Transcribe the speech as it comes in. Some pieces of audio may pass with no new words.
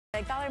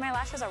like, Valerie, my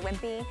lashes are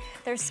wimpy,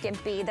 they're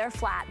skimpy, they're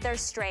flat, they're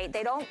straight,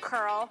 they don't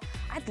curl.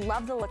 I'd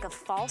love the look of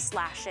false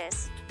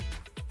lashes.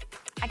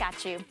 I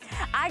got you.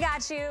 I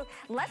got you.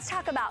 Let's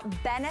talk about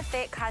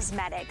Benefit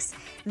Cosmetics.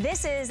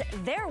 This is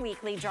their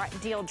weekly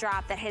deal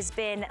drop that has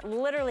been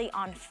literally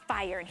on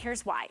fire. And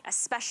here's why. A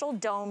special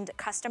domed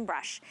custom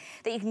brush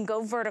that you can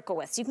go vertical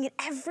with. So you can get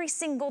every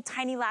single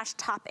tiny lash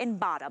top and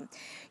bottom.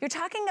 You're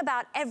talking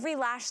about every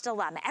lash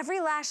dilemma,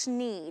 every lash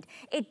need.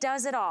 It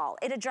does it all.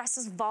 It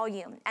addresses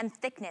volume and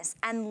thickness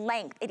and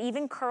length. It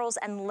even curls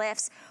and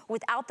lifts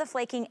without the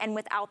flaking and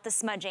without the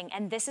smudging.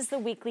 And this is the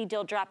weekly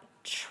deal drop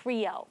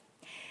trio.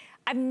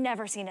 I've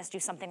never seen us do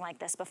something like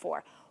this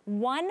before.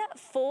 One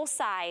full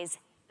size,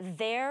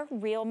 They're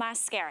Real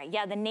mascara.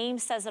 Yeah, the name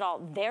says it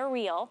all. They're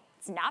real.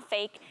 It's not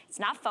fake. It's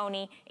not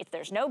phony.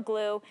 There's no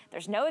glue.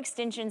 There's no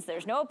extensions.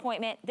 There's no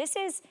appointment. This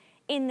is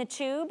in the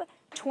tube,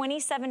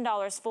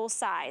 $27 full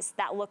size,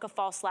 that look of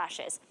false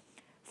lashes.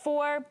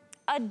 For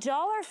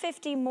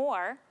 $1.50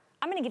 more,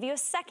 I'm gonna give you a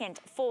second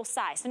full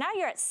size. So now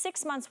you're at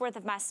 6 months worth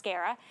of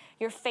mascara,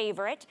 your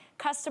favorite,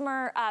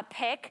 customer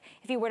pick.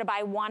 If you were to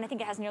buy one, I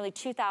think it has nearly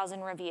 2,000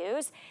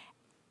 reviews.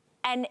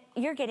 And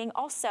you're getting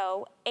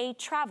also a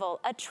travel,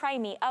 a try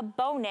me, a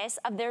bonus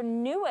of their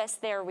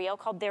newest They're Real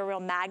called They're Real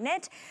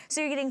Magnet.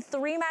 So you're getting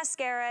 3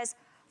 mascaras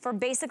for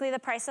basically the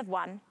price of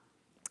one.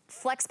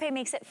 FlexPay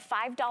makes it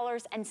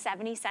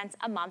 $5.70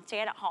 a month to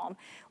get it home.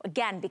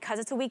 Again, because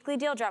it's a weekly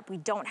deal drop, we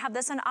don't have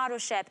this on auto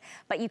ship,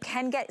 but you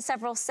can get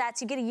several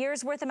sets. You get a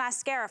year's worth of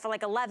mascara for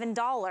like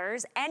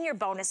 $11 and your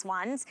bonus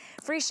ones,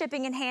 free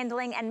shipping and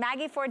handling. And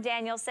Maggie Ford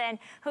Danielson,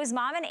 whose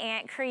mom and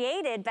aunt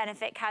created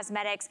Benefit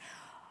Cosmetics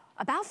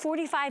about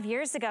 45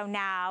 years ago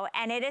now,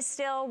 and it is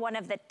still one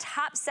of the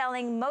top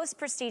selling, most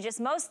prestigious,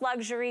 most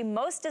luxury,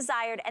 most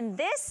desired. And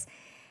this,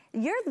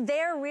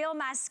 They're Real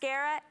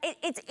mascara,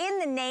 it's in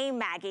the name,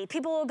 Maggie.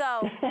 People will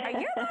go, are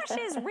your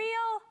lashes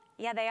real?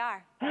 Yeah, they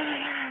are.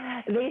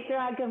 They sure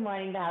are. Good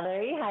morning,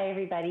 Valerie. Hi,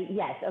 everybody.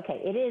 Yes, okay,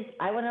 it is.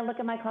 I want to look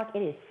at my clock. It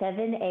is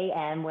 7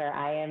 a.m. where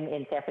I am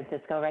in San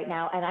Francisco right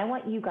now, and I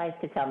want you guys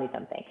to tell me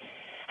something.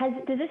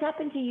 Does this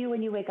happen to you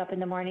when you wake up in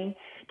the morning?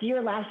 Do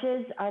your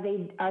lashes, are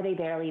they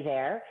barely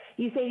there?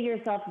 You say to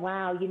yourself,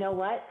 wow, you know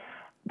what?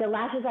 The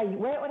lashes,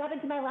 what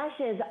happened to my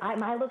lashes?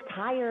 I look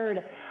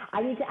tired.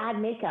 I need to add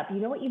makeup. You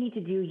know what you need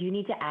to do? You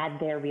need to add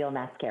They're Real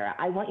mascara.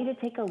 I want you to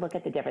take a look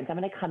at the difference. I'm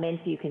going to come in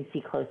so you can see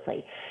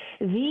closely.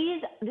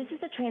 This is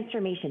a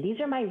transformation.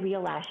 These are my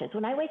real lashes.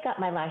 When I wake up,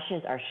 my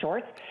lashes are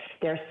short.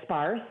 They're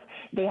sparse.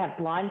 They have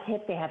blonde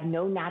tips. They have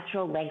no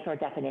natural length or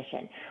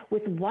definition.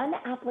 With one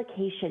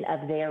application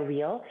of They're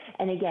Real,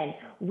 and again,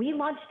 we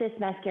launched this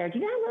mascara. Do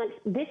you know how long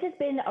this has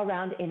been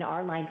around in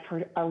our line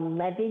for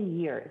 11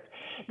 years?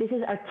 This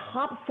is our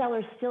top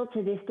seller still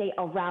to this day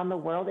around the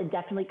world, and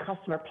definitely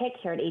customer pick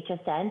here at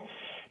HSN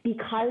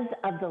because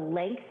of the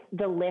length,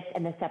 the lift,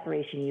 and the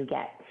separation you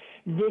get.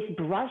 This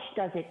brush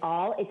does it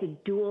all. It's a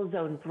dual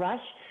zone brush,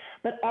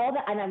 but all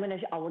that, and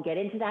I will get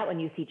into that when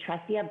you see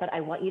Tressia, but I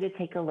want you to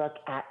take a look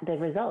at the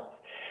results.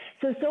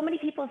 So many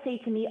people say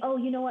to me, oh,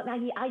 you know what,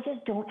 Maggie, I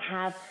just don't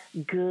have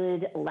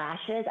good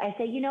lashes. I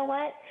say, you know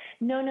what?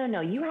 No.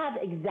 You have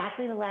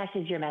exactly the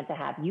lashes you're meant to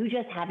have. You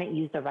just haven't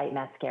used the right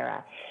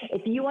mascara.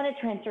 If you want a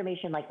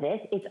transformation like this,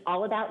 it's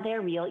all about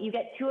They're Real. You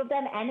get 2 of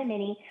them and a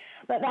mini.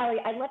 But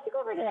Valerie, I'd love to go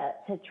over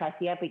to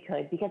Tressia if we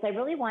could, because I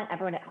really want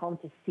everyone at home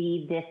to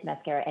see this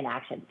mascara in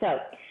action. So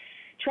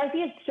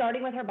Tressia is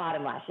starting with her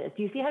bottom lashes.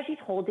 Do you see how she's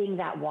holding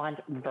that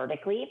wand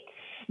vertically?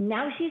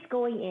 Now she's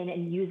going in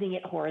and using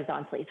it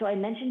horizontally. So I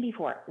mentioned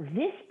before,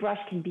 this brush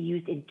can be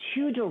used in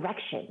 2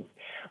 directions,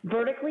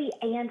 vertically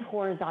and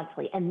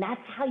horizontally, and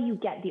that's how you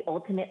get the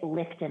ultimate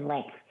lift and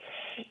length.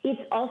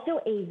 It's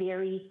also a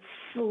very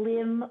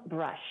slim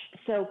brush.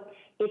 So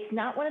it's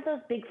not one of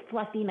those big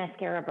fluffy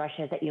mascara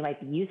brushes that you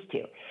might be used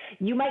to.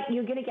 You're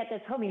going to get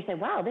this home and you say,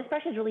 wow, this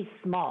brush is really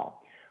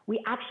small.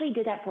 We actually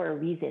did that for a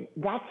reason.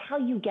 That's how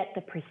you get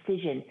the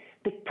precision,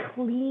 the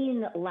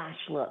clean lash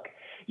look.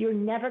 You're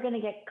never going to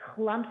get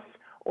clumps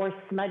or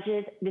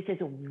smudges. This is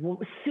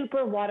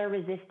super water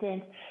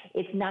resistant.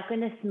 It's not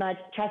going to smudge.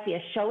 Tressia,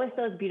 show us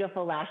those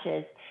beautiful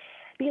lashes,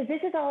 because this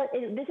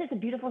is a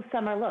beautiful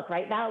summer look,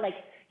 right? Now, like,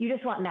 you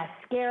just want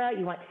mascara,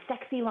 you want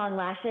sexy long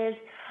lashes,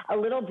 a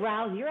little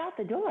brows, you're out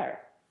the door.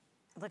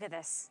 Look at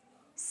this.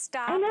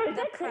 Stop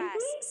the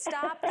press.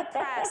 Stop the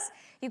press.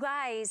 You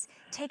guys,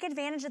 take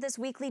advantage of this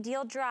weekly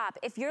deal drop.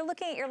 If you're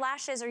looking at your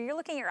lashes or you're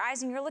looking at your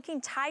eyes and you're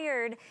looking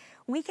tired,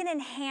 we can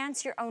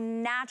enhance your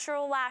own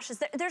natural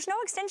lashes. There's no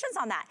extensions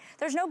on that.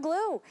 There's no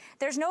glue.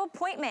 There's no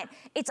appointment.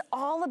 It's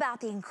all about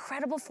the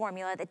incredible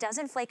formula that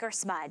doesn't flake or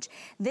smudge.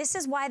 This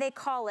is why they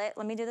call it,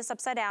 let me do this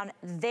upside down,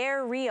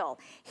 They're Real.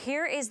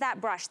 Here is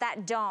that brush,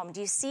 that dome. Do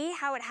you see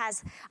how it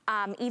has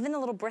even the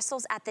little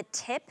bristles at the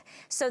tip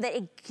so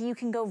that you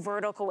can go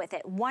vertical with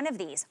it? One of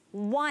these,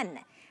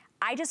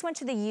 I just went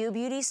to the U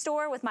Beauty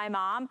store with my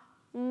mom.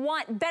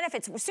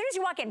 Benefits, as soon as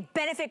you walk in,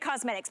 Benefit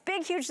Cosmetics,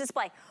 big, huge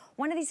display.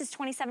 One of these is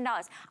 $27.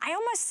 I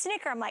almost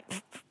snicker, I'm like,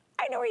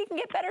 I know where you can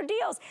get better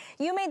deals.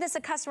 You made this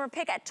a customer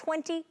pick at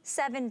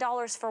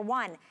 $27 for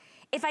one.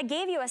 If I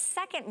gave you a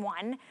second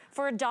one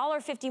for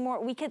 $1.50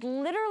 more, we could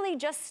literally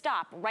just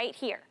stop right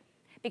here,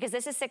 because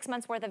this is 6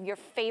 months worth of your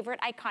favorite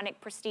iconic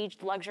prestige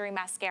luxury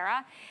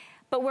mascara.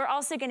 But we're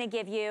also gonna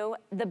give you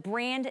the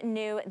brand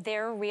new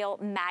They're Real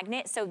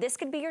magnet. So this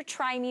could be your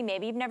try me.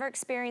 Maybe you've never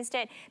experienced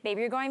it. Maybe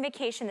you're going on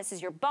vacation. This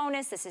is your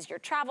bonus. This is your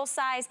travel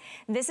size.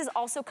 This is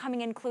also coming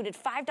included,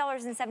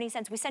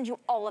 $5.70. We send you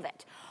all of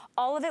it.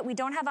 All of it. We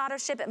don't have auto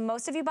ship, but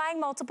most of you buying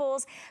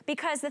multiples,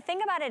 because the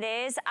thing about it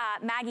is,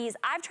 Maggie, is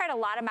I've tried a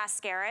lot of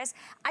mascaras.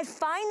 I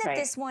find that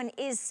this one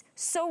is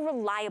so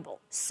reliable,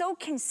 so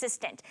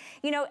consistent.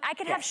 You know, I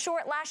could have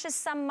short lashes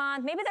some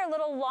month. Maybe they're a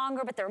little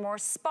longer, but they're more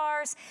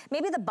sparse.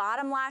 Maybe the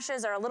bottom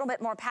lashes are a little bit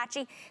more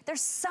patchy.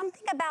 There's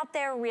something about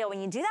They're Real.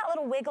 When you do that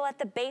little wiggle at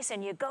the base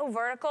and you go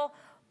vertical,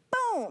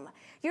 boom.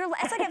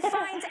 It's like it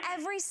finds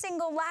every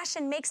single lash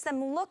and makes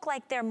them look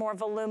like they're more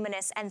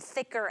voluminous and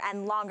thicker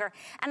and longer.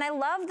 And I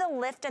love the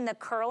lift and the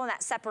curl and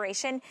that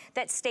separation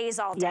that stays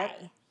all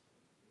day.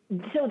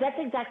 So that's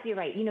exactly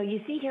right. You know,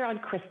 you see here on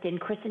Kristen,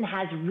 Kristen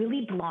has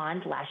really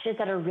blonde lashes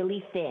that are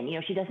really thin.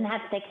 You know, she doesn't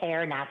have thick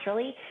hair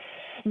naturally.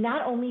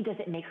 Not only does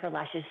it make her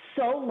lashes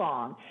so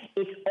long,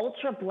 it's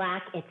ultra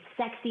black, it's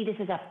sexy. This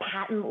is a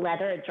patent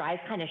leather. It dries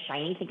kind of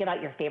shiny. Think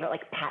about your favorite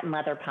like patent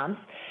leather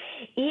pumps.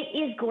 It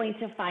is going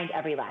to find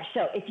every lash.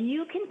 So if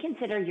you can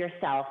consider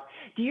yourself,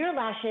 are your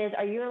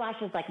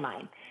lashes like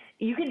mine?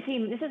 You can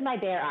see, this is my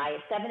bare eye.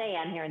 It's 7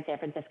 a.m. here in San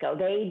Francisco.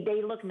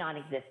 They look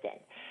non-existent.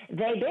 They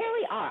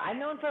barely are. I'm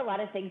known for a lot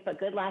of things, but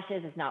good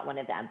lashes is not one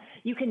of them.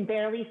 You can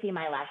barely see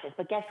my lashes,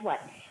 but guess what?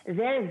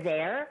 They're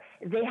there.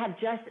 They have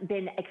just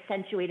been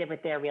accentuated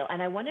with They're Real.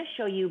 And I want to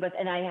show you,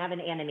 and I have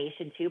an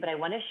animation too, but I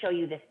want to show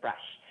you this brush.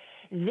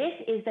 This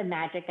is the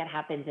magic that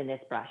happens in this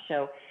brush.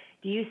 So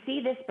do you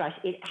see this brush?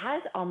 It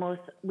has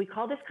almost, we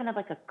call this kind of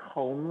like a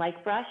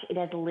comb-like brush. It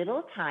has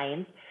little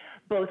tines,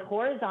 both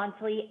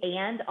horizontally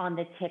and on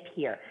the tip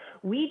here.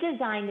 We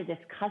designed this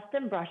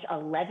custom brush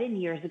 11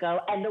 years ago,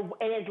 and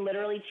it has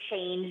literally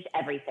changed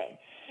everything.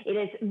 It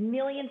is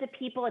millions of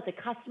people. It's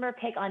a customer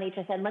pick on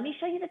HSN. Let me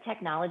show you the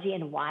technology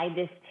and why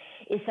this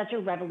is such a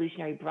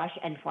revolutionary brush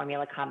and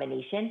formula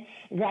combination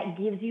that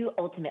gives you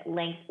ultimate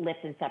length, lift,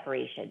 and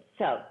separation.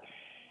 So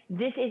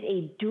this is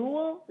a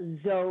dual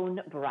zone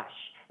brush.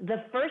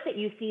 The first that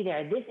you see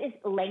there, this is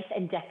length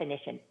and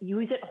definition.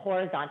 Use it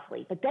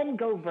horizontally, but then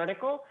go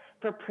vertical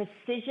for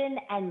precision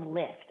and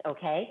lift,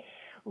 okay?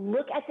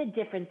 Look at the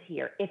difference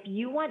here. If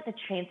you want the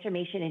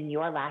transformation in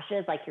your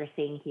lashes like you're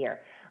seeing here,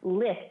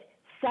 lift,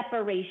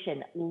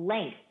 separation,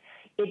 length,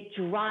 it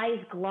dries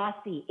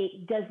glossy,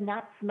 it does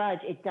not smudge,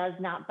 it does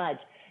not budge.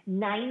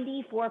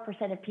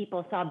 94% of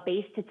people saw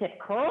base to tip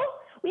curl.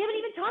 We haven't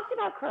even talked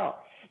about curl.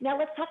 Now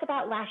let's talk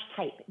about lash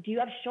type. Do you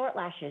have short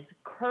lashes,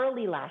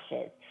 curly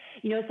lashes?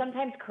 You know,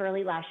 sometimes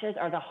curly lashes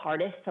are the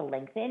hardest to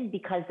lengthen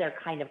because they're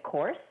kind of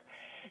coarse.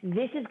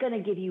 This is going to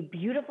give you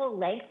beautiful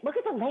length. Look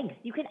at the length.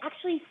 You can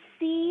actually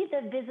see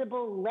the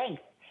visible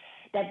length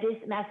that this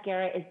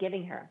mascara is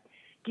giving her.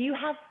 Do you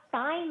have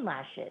fine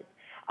lashes?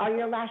 Are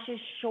your lashes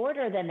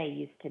shorter than they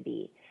used to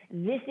be?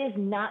 This is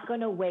not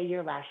going to weigh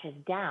your lashes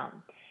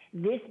down.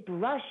 This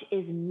brush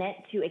is meant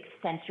to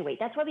accentuate.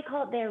 That's why we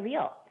call it They're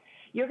Real.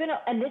 You're going to,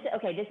 and this,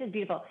 okay, this is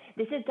beautiful.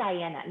 This is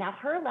Diana. Now,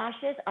 her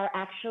lashes are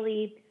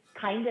actually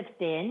kind of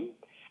thin,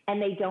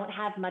 and they don't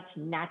have much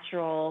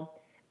natural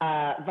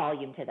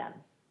volume to them.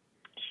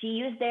 She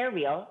used They're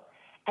Real,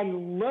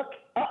 and look,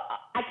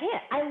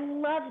 I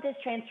love this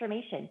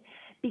transformation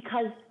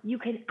because you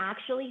can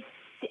actually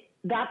see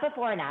that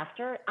before and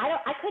after.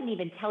 I couldn't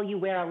even tell you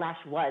where a lash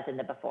was in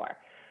the before.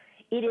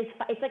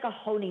 It's like a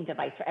honing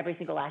device for every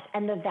single lash,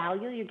 and the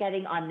value you're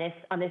getting on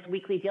this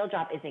weekly deal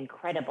drop is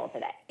incredible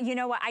today. You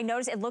know what? I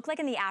noticed it looked like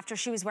in the after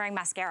she was wearing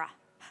mascara.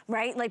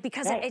 Right? Like,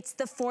 because it's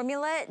the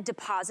formula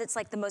deposits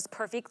like the most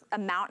perfect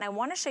amount. And I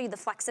want to show you the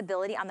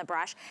flexibility on the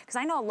brush, because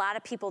I know a lot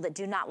of people that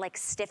do not like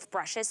stiff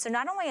brushes. So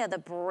not only are the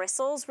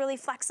bristles really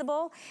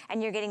flexible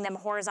and you're getting them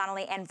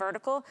horizontally and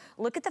vertical,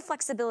 look at the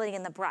flexibility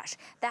in the brush.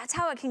 That's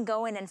how it can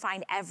go in and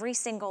find every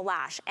single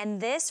lash. And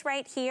this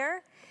right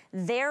here,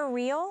 They're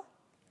Real,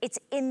 it's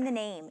in the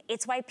name.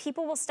 It's why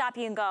people will stop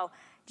you and go,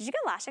 did you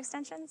get lash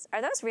extensions?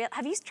 Are those real?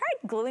 Have you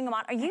tried gluing them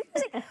on? Are you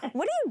using,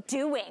 what are you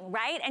doing,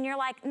 right? And you're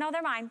like, no,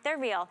 they're mine, they're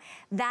real.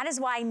 That is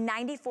why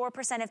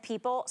 94% of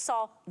people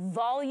saw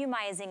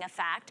volumizing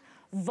effect,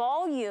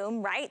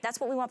 volume, right? That's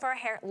what we want for our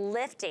hair,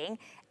 lifting,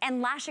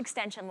 and lash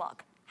extension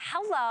look.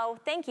 Hello,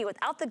 thank you,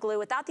 without the glue,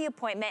 without the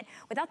appointment,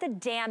 without the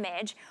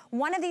damage.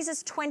 One of these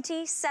is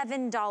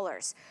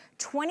 $27.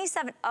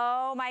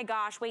 Oh my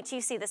gosh, wait till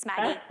you see this,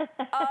 Maggie.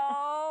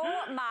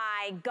 Oh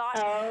my gosh.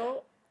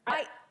 Oh.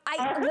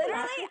 I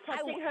literally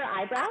touching her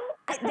eyebrows?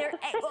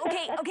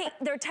 Okay,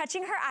 they're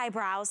touching her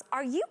eyebrows.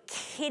 Are you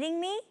kidding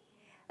me?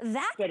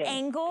 That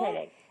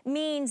angle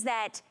means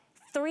that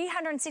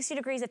 360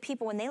 degrees of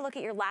people, when they look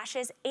at your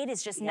lashes, it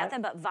is just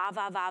nothing but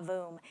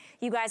va-va-va-voom.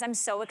 You guys, I'm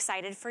so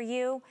excited for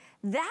you.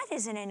 That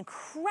is an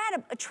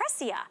incredible,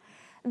 Tressia,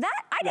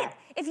 That, I didn't,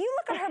 if you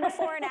look at her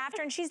before and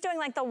after, and she's doing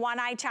like the one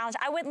eye challenge,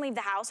 I wouldn't leave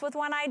the house with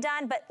one eye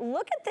done, but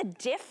look at the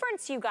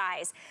difference, you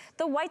guys.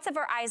 The whites of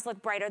her eyes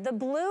look brighter. The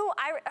blue,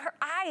 her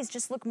eyes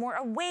just look more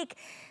awake.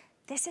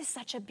 This is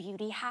such a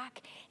beauty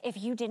hack. If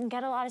you didn't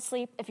get a lot of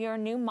sleep, if you're a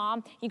new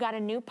mom, you got a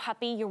new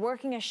puppy, you're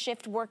working a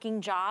shift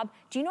working job,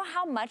 do you know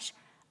how much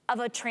of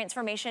a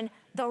transformation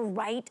the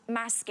right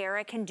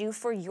mascara can do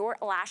for your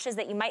lashes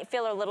that you might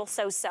feel are a little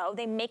so-so?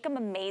 They make them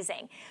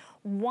amazing.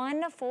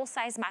 One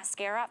full-size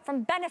mascara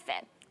from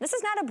Benefit. This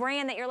is not a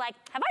brand that you're like,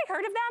 have I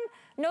heard of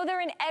them? No,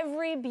 they're in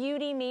every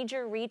beauty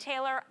major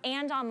retailer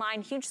and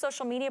online, huge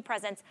social media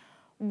presence.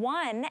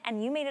 One,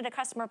 and you made it a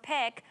customer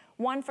pick,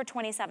 one for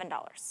 $27.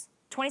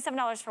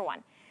 $27 for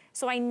one.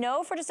 So I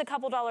know for just a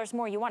couple dollars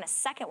more, you want a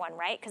second one,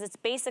 right? Because it's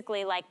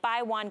basically like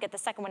buy one, get the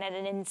second one at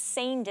an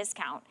insane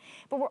discount.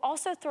 But we're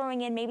also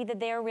throwing in maybe the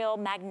They're Real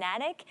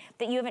magnetic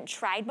that you haven't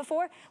tried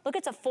before. Look,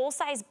 it's a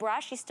full-size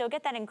brush. You still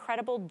get that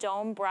incredible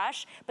dome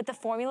brush, but the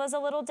formula's a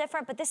little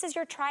different. But this is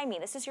your try me.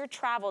 This is your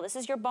travel. This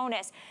is your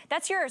bonus.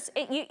 That's yours.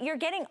 I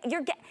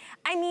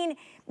mean,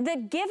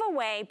 the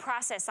giveaway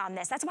process on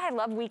this, that's why I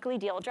love weekly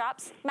deal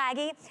drops,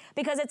 Maggie,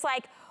 because it's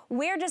like,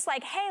 we're just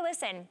like, hey,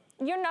 listen,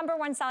 your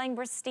 #1 selling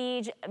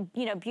prestige,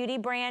 beauty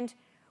brand,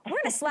 we're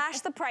gonna slash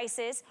the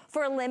prices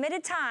for a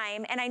limited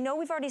time, and I know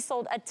we've already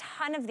sold a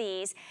ton of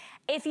these.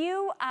 If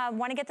you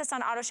wanna get this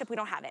on auto ship, we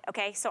don't have it,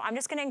 okay? So I'm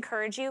just gonna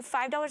encourage you,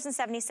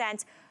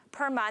 $5.70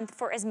 per month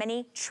for as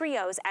many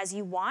trios as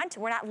you want.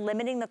 We're not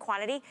limiting the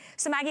quantity.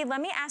 So Maggie, let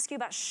me ask you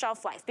about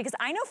shelf life, because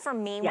I know for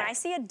me, when I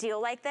see a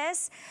deal like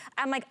this,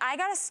 I'm like, I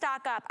gotta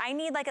stock up. I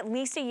need like at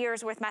least a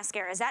year's worth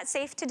mascara. Is that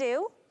safe to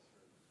do?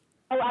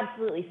 Oh,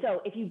 absolutely.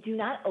 So if you do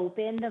not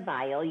open the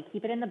vial, you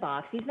keep it in the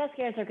box, these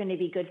mascaras are going to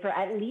be good for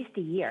at least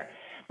a year.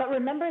 But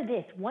remember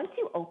this, once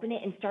you open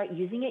it and start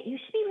using it, you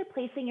should be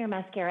replacing your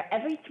mascara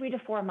every 3 to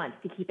 4 months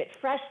to keep it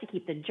fresh, to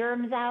keep the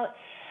germs out.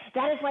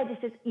 That is why this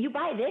is, you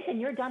buy this and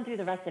you're done through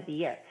the rest of the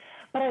year.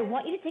 But I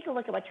want you to take a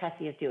look at what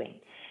Tressie is doing.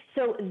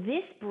 So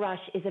this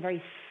brush is a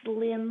very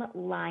slim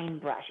line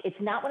brush. It's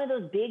not one of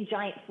those big,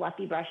 giant,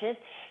 fluffy brushes.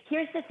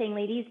 Here's the thing,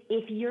 ladies.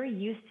 If you're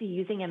used to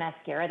using a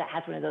mascara that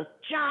has one of those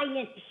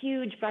giant,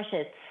 huge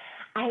brushes,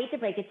 I hate to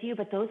break it to you,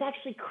 but those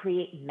actually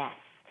create mess.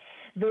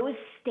 Those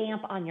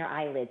stamp on your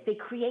eyelids. They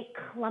create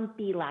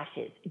clumpy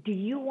lashes. Do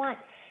you want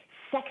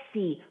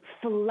sexy,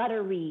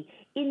 fluttery,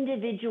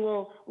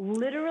 individual,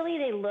 literally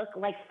they look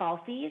like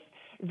falsies?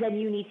 Then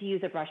you need to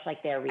use a brush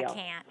like They're Real. I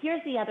can't.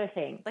 Here's the other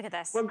thing. Look at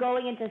this. We're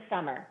going into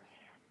summer.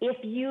 If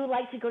you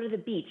like to go to the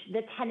beach,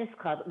 the tennis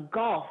club,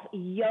 golf,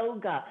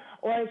 yoga,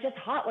 or it's just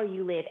hot where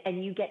you live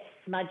and you get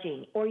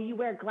smudging, or you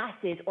wear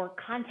glasses or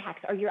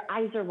contacts or your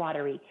eyes are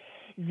watery,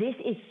 this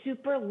is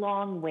super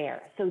long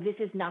wear. So this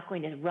is not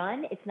going to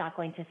run. It's not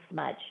going to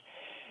smudge.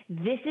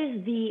 This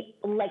is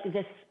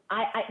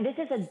this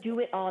is a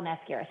do-it-all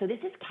mascara. So this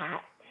is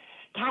Kat.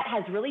 Kat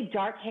has really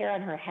dark hair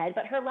on her head,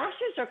 but her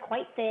lashes are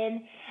quite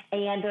thin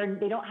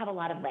and they don't have a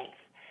lot of length.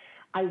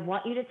 I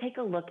want you to take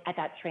a look at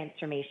that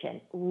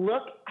transformation.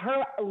 Look,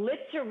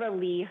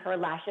 literally her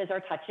lashes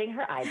are touching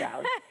her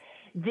eyebrows.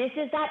 This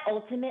is that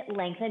ultimate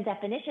length and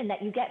definition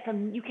that you get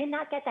you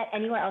cannot get that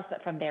anywhere else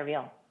but from They're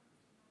Real.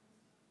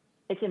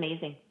 It's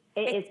amazing.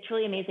 It's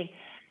truly amazing.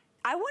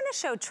 I want to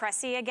show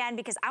Tressie again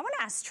because I want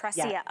to ask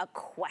Tressie a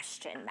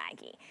question,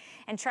 Maggie.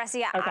 And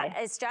Tressie,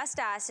 it's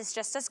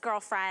just us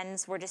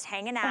girlfriends. We're just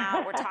hanging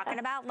out. We're talking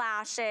about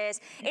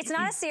lashes. It's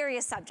not a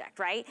serious subject,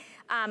 right?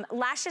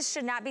 Lashes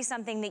should not be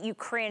something that you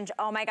cringe,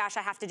 oh my gosh,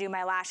 I have to do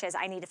my lashes.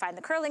 I need to find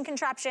the curling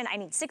contraption. I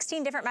need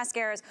 16 different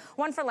mascaras,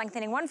 one for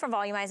lengthening, one for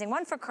volumizing,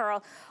 one for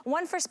curl,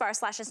 one for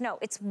sparse lashes. No,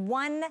 it's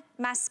one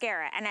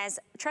mascara. And as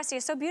Tressie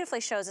so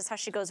beautifully shows us how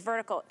she goes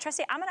vertical.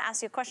 Tressie, I'm going to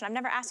ask you a question. I've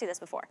never asked you this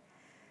before.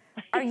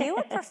 Are you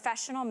a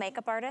professional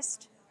makeup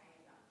artist?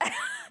 Let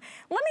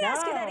me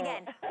ask you that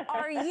again.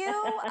 Are you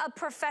a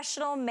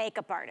professional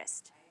makeup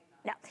artist?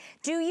 No.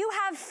 Do you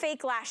have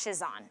fake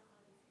lashes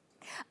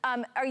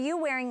on? Are you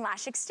wearing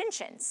lash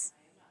extensions?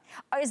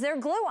 Or is there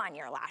glue on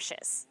your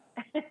lashes?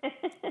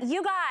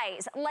 You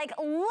guys, like,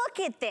 look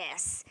at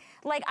this.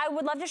 Like, I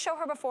would love to show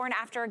her before and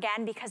after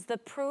again because the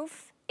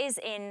proof is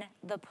in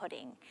the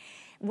pudding.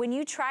 When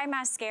you try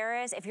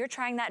mascaras, if you're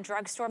trying that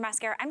drugstore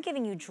mascara, I'm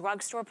giving you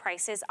drugstore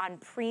prices on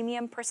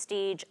premium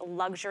prestige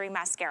luxury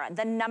mascara.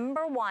 The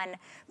 #1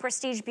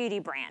 prestige beauty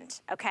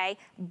brand, okay?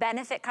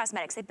 Benefit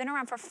Cosmetics. They've been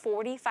around for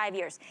 45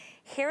 years.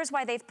 Here's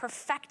why they've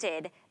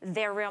perfected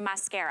They're Real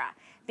mascara.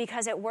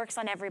 Because it works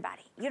on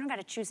everybody. You don't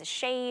gotta choose a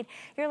shade.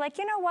 You're like,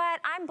 you know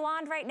what? I'm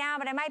blonde right now,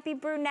 but I might be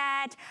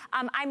brunette.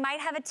 I might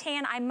have a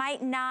tan, I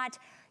might not.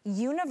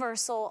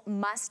 Universal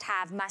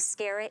must-have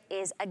mascara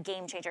is a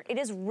game changer. It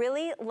is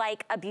really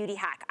like a beauty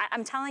hack.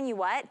 I'm telling you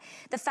what,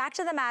 the fact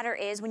of the matter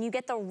is when you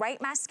get the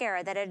right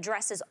mascara that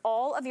addresses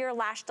all of your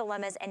lash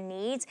dilemmas and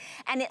needs,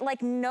 and it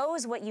like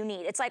knows what you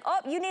need. It's like,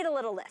 oh, you need a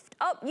little lift.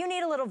 Oh, you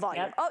need a little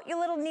volume. Yep. Oh,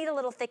 you need a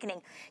little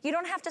thickening. You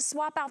don't have to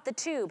swap out the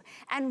tube.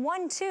 And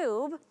one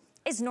tube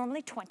is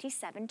normally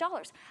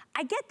 $27.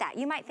 I get that.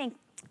 You might think,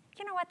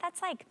 you know what,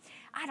 that's like,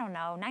 I don't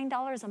know,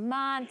 $9 a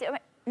month.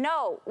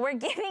 No, we're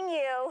giving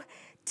you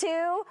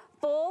 2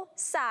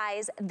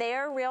 full-size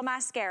They're Real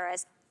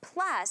mascaras,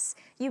 plus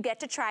you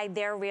get to try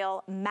They're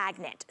Real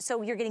Magnet.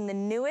 So you're getting the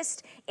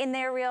newest in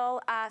They're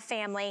Real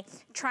family.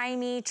 Try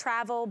Me,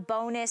 Travel,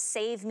 Bonus,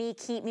 Save Me,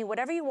 Keep Me,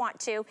 whatever you want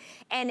to.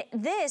 And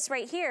this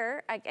right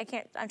here,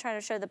 I'm trying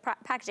to show the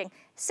packaging,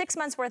 6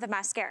 months worth of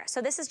mascara.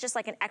 So this is just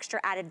like an extra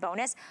added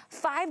bonus.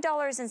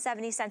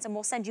 $5.70, and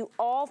we'll send you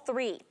all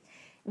 3.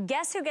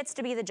 Guess who gets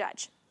to be the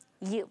judge?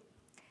 You.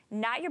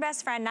 Not your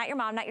best friend, not your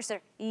mom, not your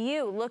sister.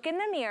 You look in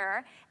the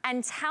mirror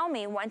and tell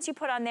me once you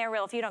put on They're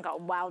Real, if you don't go,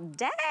 well,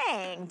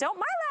 dang, don't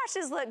my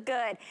lashes look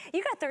good?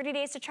 You got 30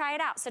 days to try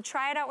it out. So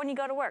try it out when you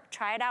go to work.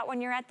 Try it out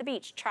when you're at the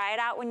beach. Try it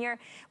out when you're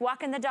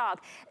walking the dog.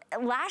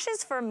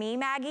 Lashes for me,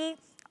 Maggie,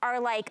 are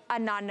like a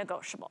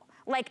non-negotiable.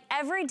 Like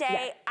every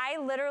day,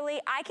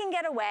 I can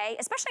get away,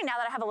 especially now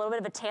that I have a little bit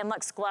of a tan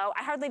luxe glow.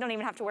 I hardly don't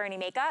even have to wear any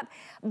makeup.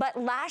 But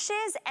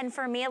lashes, and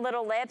for me, a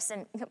little lips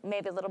and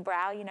maybe a little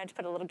brow, you know, to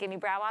put a little gimme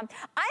brow on.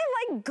 I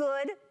like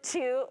good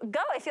to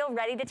go. I feel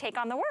ready to take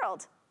on the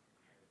world.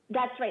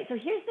 That's right. So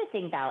here's the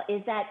thing, Val,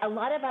 is that a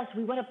lot of us,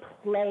 we want to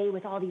play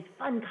with all these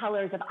fun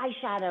colors of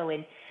eyeshadow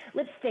and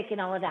lipstick and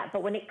all of that.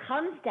 But when it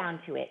comes down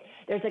to it,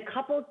 there's a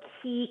couple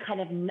key kind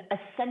of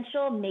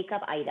essential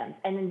makeup items.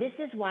 And this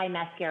is why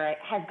mascara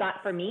has got,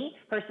 for me,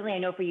 personally, I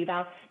know for you,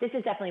 Val, this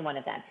is definitely one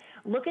of them.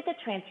 Look at the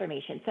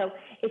transformation. So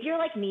if you're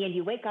like me and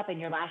you wake up and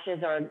your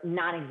lashes are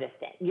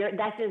non-existent,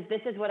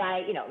 this is what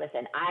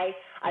listen, I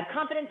have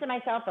confidence in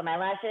myself, but my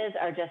lashes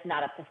are just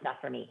not up to snuff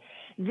for me.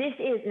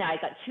 Now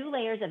I've got 2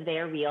 layers of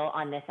They're Real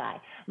on this eye.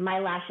 My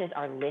lashes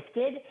are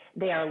lifted,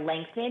 they are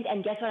lengthened,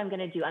 and guess what I'm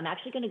gonna do? I'm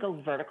actually gonna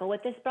go vertical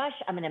with this brush.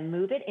 I'm gonna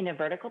move it in a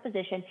vertical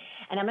position,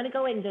 and I'm gonna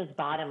go in those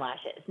bottom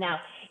lashes. Now,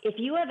 if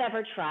you have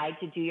ever tried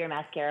to do your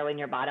mascara in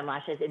your bottom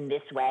lashes in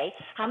this way,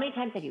 how many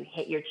times have you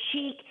hit your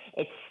cheek,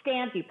 it's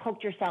stamped, you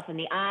poked yourself in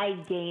the eye,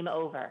 game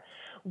over.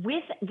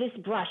 With this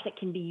brush that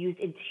can be used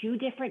in 2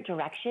 different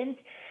directions,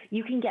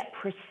 you can get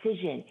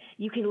precision.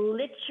 You can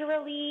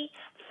literally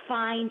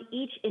find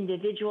each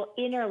individual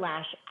inner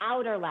lash,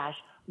 outer lash,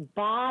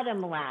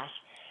 bottom lash.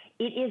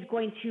 It is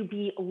going to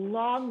be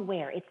long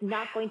wear. It's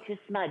not going to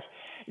smudge.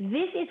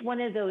 This is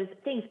one of those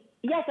things.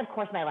 Yes, of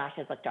course my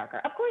lashes look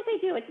darker. Of course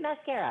they do. It's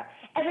mascara.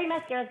 Every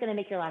mascara is going to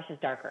make your lashes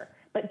darker.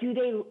 But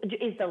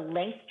is the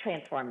length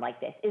transformed like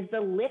this? Is the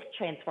lift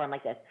transformed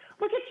like this?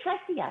 Look at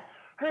Tressia.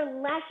 Her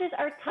lashes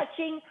are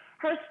touching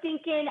her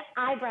stinking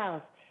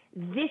eyebrows.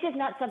 This is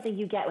not something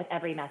you get with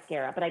every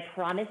mascara, but I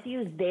promise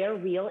you, They're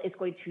Real is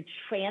going to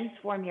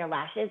transform your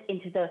lashes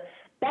into the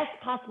best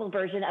possible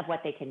version of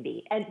what they can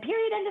be. And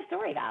period, end of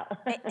story, Val.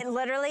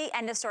 Literally,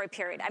 end of story,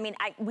 period. I mean,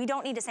 we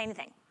don't need to say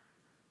anything.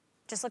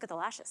 Just look at the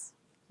lashes.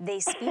 They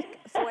speak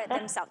for it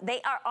themselves.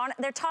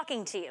 They're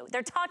talking to you.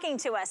 They're talking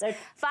to us.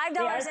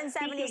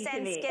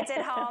 $5.70 gets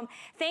it home.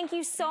 Thank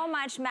you so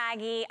much,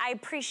 Maggie. I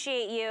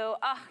appreciate you.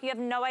 Oh, you have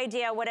no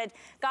idea what a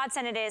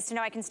godsend it is to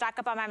know I can stock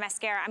up on my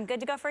mascara. I'm good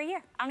to go for a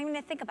year. I don't even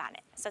need to think about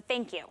it. So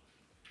thank you.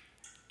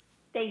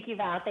 Thank you,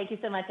 Val. Thank you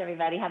so much,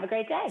 everybody. Have a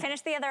great day.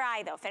 Finish the other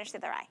eye, though. Finish the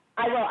other eye.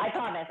 I will. I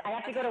promise. I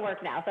have to go to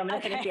work now, so I'm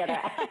going to finish the other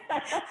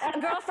eye.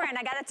 Girlfriend,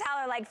 I got to tell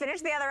her, like, finish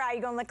the other eye.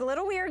 You're going to look a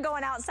little weird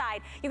going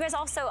outside. You guys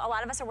also, a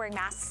lot of us are wearing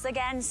masks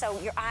again, so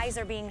your eyes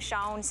are being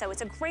shown. So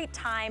it's a great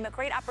time, a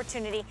great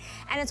opportunity.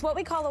 And it's what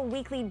we call a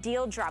weekly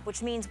deal drop,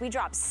 which means we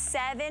drop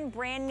 7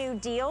 brand new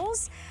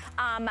deals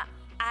on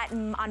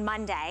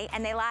Monday,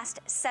 and they last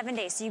 7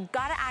 days. So you've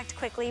got to act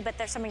quickly, but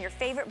they're some of your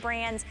favorite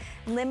brands,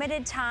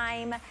 limited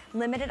time,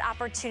 limited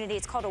opportunity.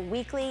 It's called a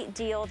weekly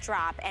deal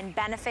drop, and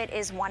Benefit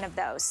is one of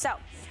those. So,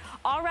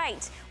 all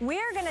right,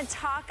 we're gonna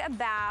talk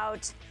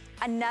about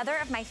another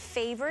of my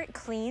favorite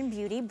clean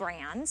beauty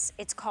brands.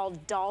 It's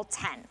called Doll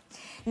 10.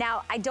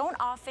 Now, I don't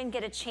often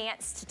get a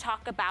chance to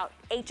talk about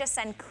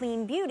HSN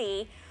clean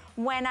beauty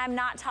when I'm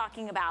not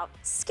talking about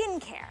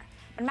skincare.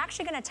 I'm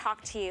actually gonna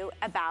talk to you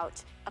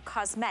about a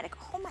cosmetic.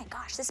 Oh my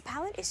gosh, this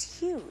palette is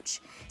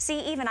huge. See,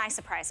 even I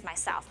surprised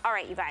myself. All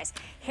right, you guys,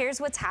 here's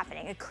what's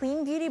happening. A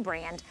clean beauty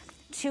brand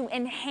to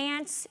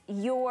enhance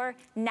your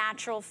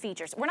natural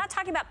features. We're not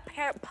talking about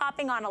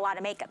popping on a lot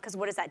of makeup, because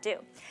what does that do?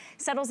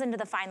 Settles into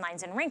the fine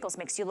lines and wrinkles,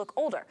 makes you look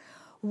older.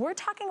 We're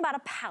talking about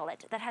a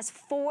palette that has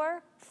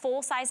 4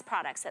 full-size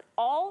products that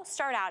all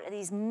start out at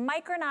these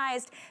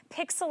micronized,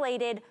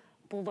 pixelated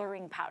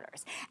blurring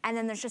powders. And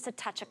then there's just a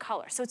touch of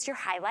color. So it's your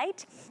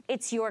highlight,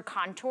 it's your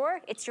contour,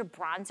 it's your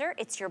bronzer,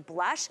 it's your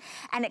blush,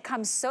 and it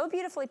comes so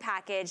beautifully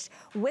packaged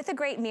with a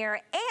great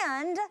mirror,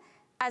 and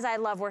as I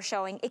love we're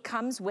showing, it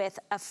comes with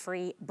a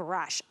free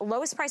brush.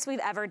 Lowest price we've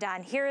ever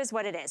done. Here is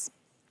what it is.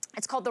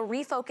 It's called the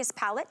Refocus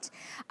Palette,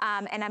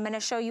 and I'm gonna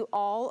show you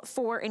all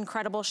 4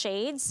 incredible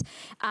shades.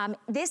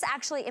 This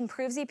actually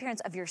improves the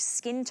appearance of your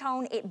skin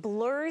tone. It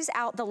blurs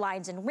out the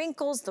lines and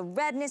wrinkles, the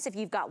redness if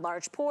you've got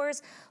large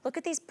pores. Look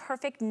at these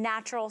perfect,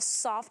 natural,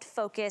 soft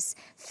focus,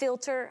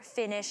 filter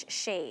finish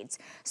shades.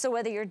 So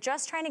whether you're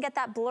just trying to get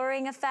that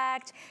blurring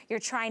effect, you're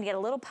trying to get a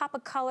little pop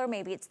of color,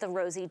 maybe it's the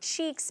rosy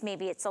cheeks,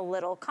 maybe it's a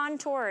little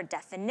contour or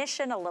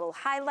definition, a little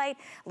highlight,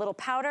 a little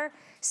powder,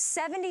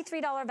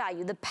 $73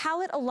 value. The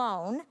palette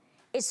alone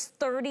is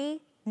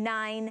 $39.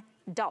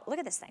 Look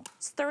at this thing.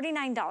 It's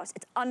 $39.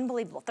 It's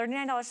unbelievable.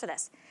 $39 for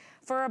this.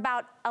 For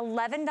about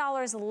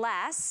 $11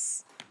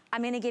 less,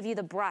 I'm gonna give you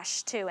the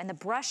brush too, and the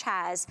brush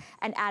has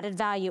an added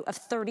value of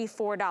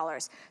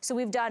 $34. So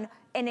we've done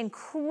an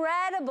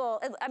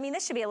incredible, I mean,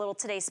 this should be a little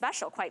Today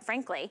Special, quite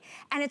frankly,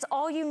 and it's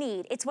all you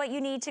need. It's what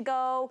you need to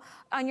go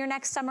on your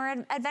next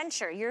summer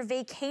adventure, your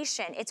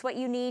vacation. It's what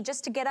you need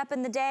just to get up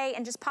in the day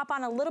and just pop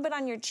on a little bit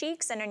on your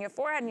cheeks and on your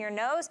forehead and your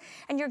nose,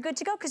 and you're good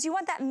to go, because you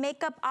want that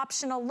makeup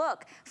optional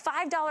look.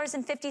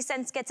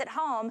 $5.50 gets it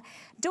home.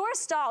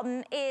 Doris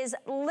Dalton is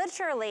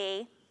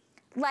literally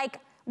like,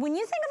 when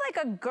you think of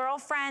like a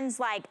girlfriend's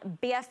like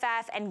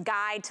BFF and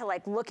guide to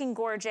like looking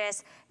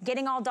gorgeous,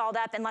 getting all dolled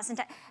up in less than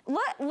 10,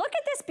 look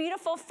at this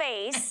beautiful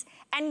face,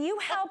 and you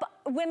help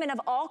women of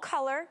all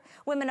color,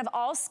 women of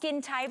all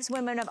skin types,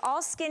 women of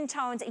all skin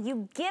tones.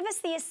 You give us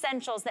the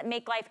essentials that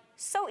make life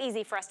so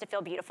easy for us to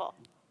feel beautiful.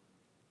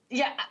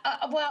 Yeah,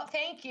 well,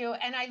 thank you.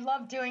 And I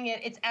love doing it.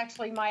 It's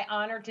actually my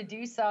honor to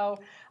do so.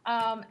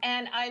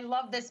 And I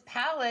love this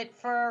palette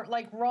for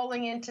like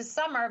rolling into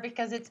summer,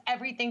 because it's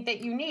everything that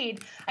you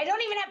need. I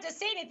don't even have to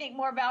say anything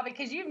more, Val,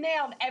 because you've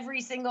nailed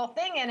every single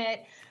thing in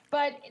it.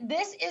 But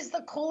this is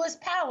the coolest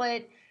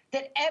palette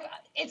that ever,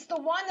 it's the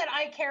one that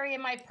I carry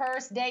in my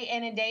purse day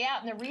in and day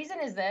out. And the reason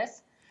is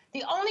this: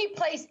 the only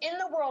place in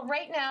the world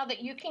right now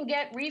that you can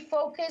get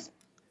Refocus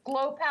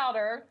Glow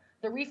Powder,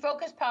 the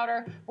Refocus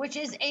powder, which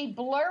is a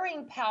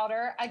blurring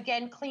powder,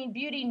 again, clean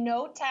beauty,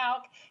 no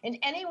talc in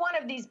any one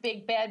of these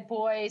big bad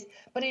boys,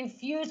 but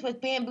infused with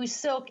bamboo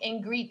silk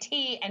and green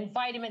tea and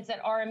vitamins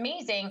that are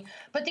amazing.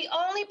 But the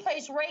only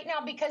place right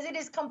now, because it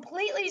is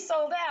completely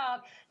sold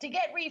out, to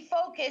get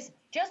Refocus,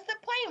 just the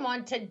plain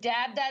one, to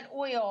dab that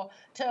oil,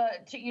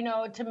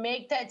 to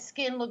make that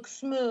skin look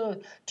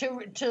smooth,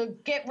 to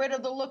get rid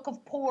of the look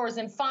of pores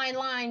and fine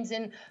lines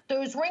and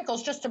those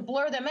wrinkles, just to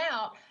blur them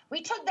out.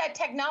 We took that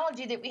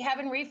technology that we have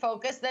in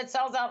Refocus that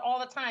sells out all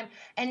the time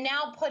and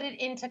now put it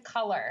into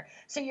color.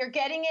 So you're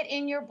getting it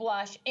in your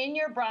blush, in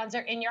your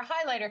bronzer, in your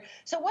highlighter.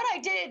 So what I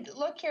did,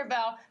 look here,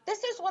 Val,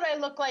 this is what I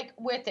look like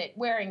with it,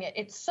 wearing it.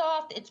 It's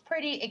soft, it's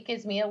pretty, it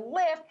gives me a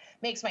lift,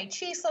 makes my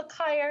cheeks look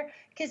higher,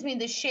 gives me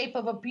the shape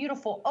of a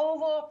beautiful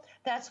oval.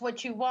 That's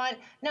what you want.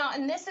 Now,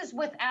 and this is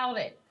without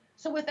it.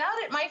 So without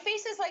it, my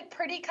face is like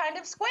pretty kind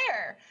of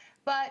square.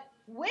 But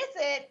with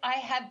it, I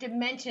have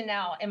dimension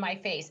now in my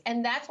face,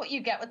 and that's what you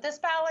get with this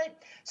palette.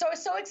 So I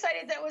was so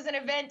excited that it was an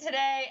event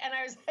today, and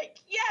I was like,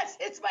 yes,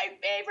 it's my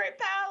favorite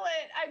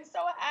palette. I'm so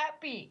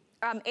happy.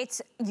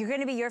 You're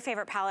gonna be your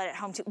favorite palette at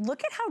home too.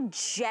 Look at how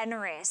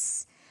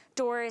generous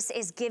Doris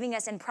is giving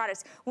us in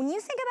products. When you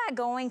think about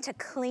going to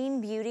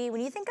clean beauty, when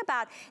you think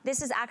about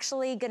this is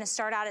actually gonna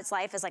start out its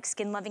life as like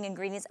skin loving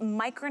ingredients,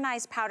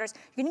 micronized powders,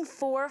 you're getting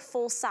 4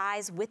 full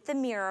size with the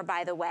mirror,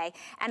 by the way.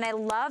 And I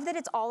love that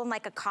it's all in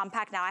like a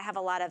compact. Now I have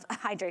a lot of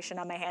hydration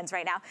on my hands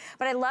right now,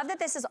 but I love that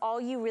this is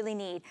all you really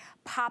need.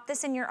 Pop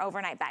this in your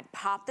overnight bag,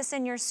 pop this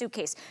in your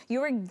suitcase.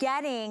 You are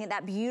getting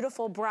that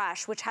beautiful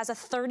brush, which has a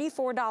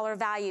 $34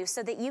 value,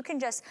 so that you can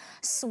just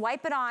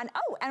swipe it on.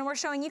 Oh, and we're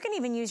showing you can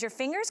even use your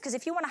fingers, because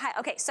if you want to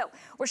okay, so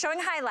we're showing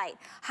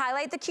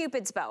highlight the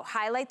Cupid's bow,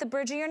 highlight the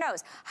bridge of your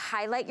nose,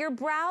 highlight your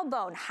brow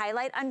bone,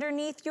 highlight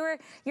underneath your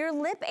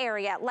lip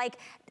area. Like,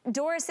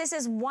 Doris, this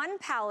is one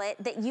palette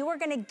that you are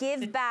gonna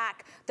give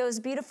back those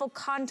beautiful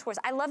contours.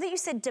 I love that you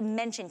said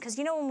dimension, because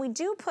you know, when we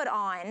do put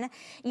on,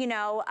 you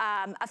know,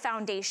 a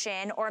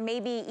foundation or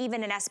maybe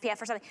even an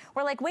SPF or something,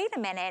 we're like, wait a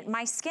minute,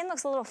 my skin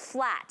looks a little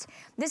flat.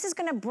 This is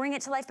gonna bring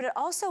it to life, but it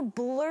also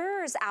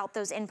blurs out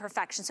those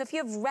imperfections. So if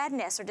you have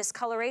redness or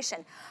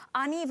discoloration,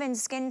 uneven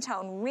skin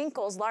tone,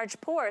 wrinkles, large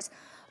pores,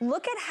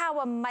 look at how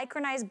a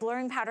micronized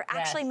blurring powder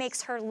actually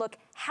makes her look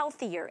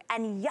healthier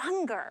and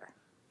younger.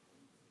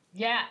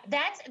 Yeah,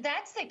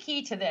 that's the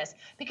key to this,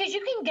 because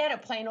you can get a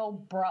plain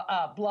old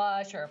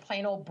blush or a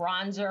plain old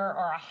bronzer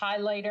or a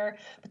highlighter,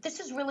 but this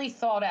is really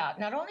thought out.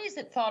 Not only is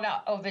it thought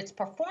out of its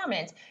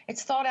performance,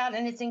 it's thought out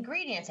in its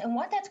ingredients. And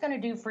what that's going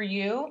to do for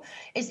you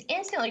is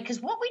instantly,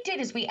 because what we did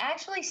is we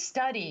actually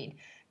studied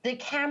the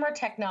camera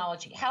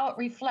technology, how it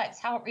reflects,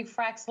 how it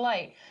refracts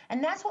light.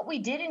 And that's what we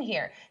did in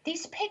here.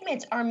 These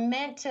pigments are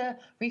meant to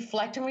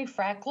reflect and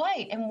refract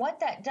light. And what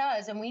that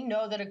does, and we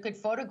know that a good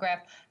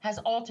photograph has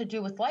all to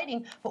do with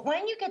lighting, but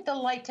when you get the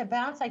light to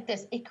bounce like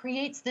this, it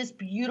creates this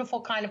beautiful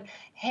kind of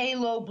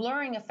halo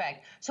blurring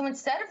effect. So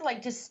instead of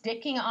like just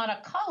sticking on a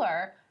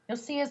color, you'll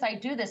see as I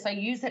do this, I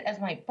use it as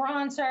my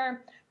bronzer,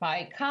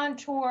 my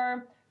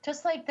contour,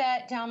 just like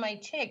that down my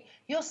cheek.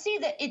 You'll see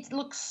that it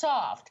looks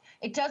soft.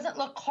 It doesn't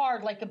look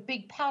hard like a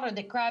big powder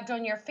that grabbed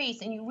on your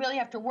face and you really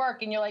have to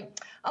work and you're like,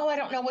 oh, I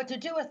don't know what to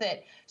do with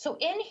it. So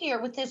in here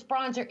with this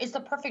bronzer is the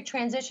perfect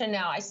transition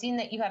now. I've seen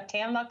that you have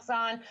tan lux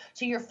on,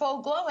 so you're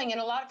faux glowing,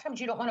 and a lot of times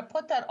you don't want to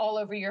put that all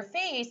over your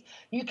face.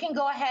 You can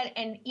go ahead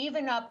and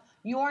even up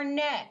your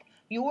neck,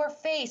 your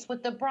face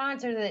with the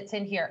bronzer that's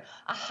in here.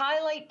 A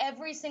highlight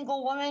every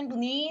single woman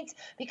needs,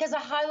 because a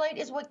highlight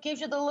is what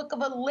gives you the look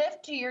of a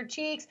lift to your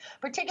cheeks,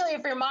 particularly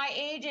if you're my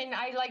age, and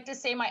I like to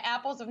say my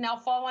apples have now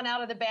fallen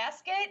out of the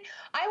basket.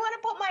 I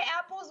want to put my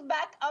apples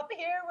back up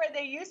here where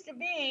they used to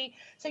be.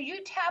 So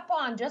you tap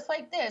on, just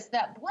like this,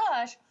 that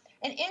blush,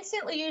 and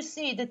instantly you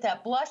see that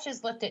that blush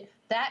is lifted.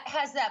 That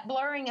has that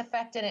blurring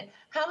effect in it.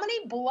 How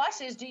many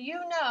blushes do you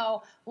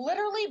know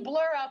literally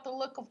blur out the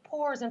look of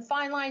pores and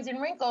fine lines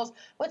and wrinkles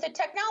with the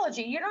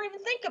technology? You don't even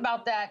think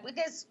about that,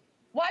 because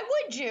why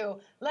would you?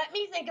 Let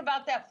me think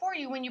about that for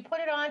you. When you put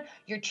it on,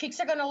 your cheeks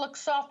are going to look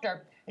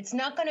softer. It's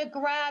not going to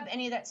grab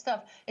any of that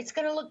stuff. It's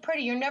going to look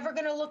pretty. You're never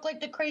going to look like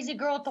the crazy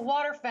girl at the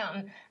water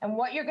fountain. And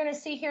what you're going to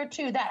see here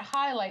too, that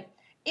highlight,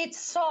 it's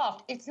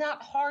soft. It's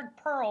not hard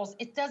pearls.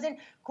 It doesn't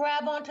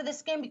grab onto the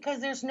skin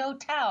because there's no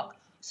talc.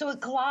 So it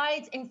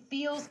glides and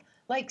feels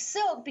like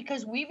silk,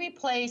 because we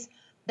replace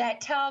that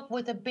talc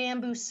with a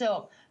bamboo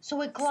silk. So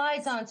it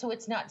glides on, so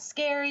it's not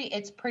scary,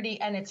 it's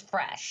pretty, and it's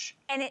fresh.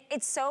 And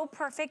it's so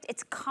perfect,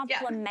 it's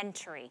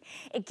complementary.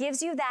 Yeah. It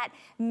gives you that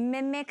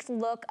mimicked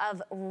look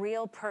of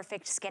real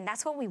perfect skin.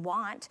 That's what we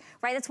want,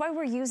 right? That's why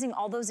we're using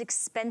all those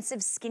expensive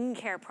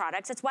skincare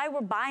products. That's why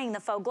we're buying the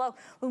Faux Glow.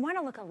 We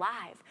wanna look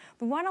alive.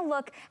 We wanna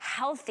look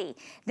healthy.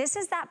 This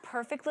is that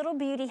perfect little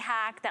beauty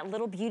hack, that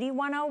little beauty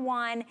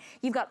 101.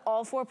 You've got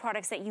all 4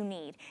 products that you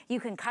need. You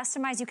can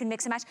customize, you can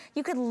mix and match.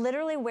 You could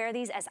literally wear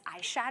these as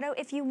eyeshadow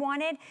if you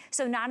wanted.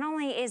 So not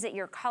only is it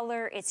your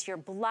color, it's your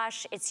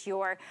blush, it's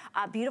your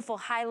beautiful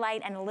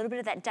highlight, and a little bit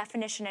of that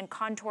definition and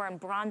contour and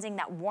bronzing,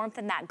 that warmth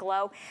and that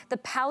glow. The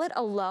palette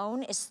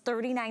alone is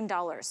 $39.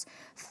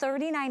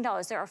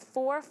 $39. There are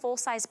 4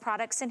 full-size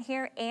products in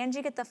here, and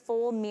you get the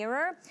full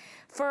mirror.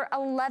 For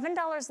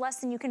 $11 less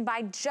than you can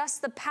buy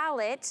just the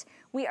palette,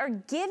 we are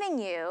giving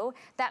you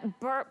that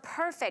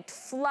perfect,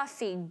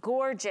 fluffy,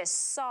 gorgeous,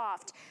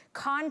 soft,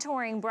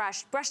 contouring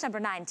brush number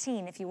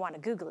 19 if you want to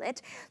Google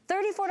it.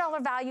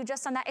 $34 value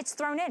just on that. It's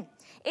thrown in.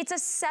 It's a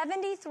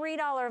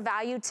 $73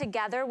 value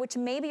together, which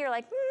maybe you're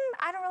like,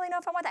 I don't really know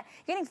if I want that.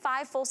 You're getting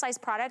 5 full-size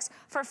products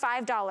for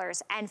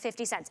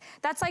 $5.50.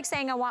 That's like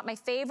saying I want my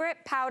favorite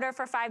powder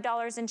for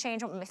 $5 and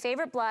change, I want my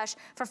favorite blush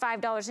for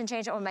 $5 and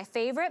change, I want my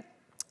favorite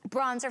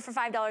bronzer for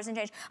 $5 and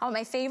change. I want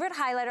my favorite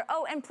highlighter.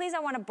 Oh, and please, I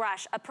want a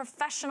brush, a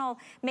professional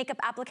makeup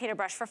applicator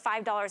brush for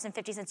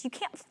 $5.50. You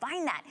can't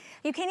find that.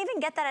 You can't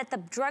even get that at the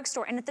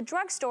drugstore. And at the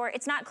drugstore,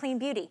 it's not clean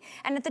beauty.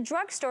 And at the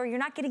drugstore, you're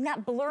not getting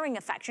that blurring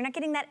effect. You're not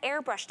getting that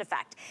airbrushed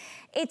effect.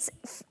 It's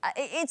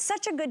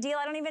such a good deal.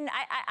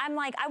 I'm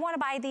like, I want to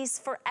buy these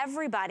for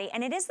everybody.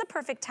 And it is the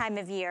perfect time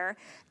of year,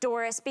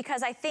 Doris,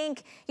 because I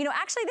think, you know,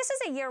 actually this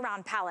is a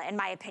year-round palette in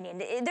my opinion.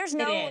 There's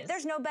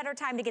no better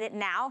time to get it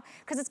now,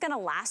 because it's going to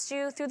last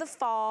you through the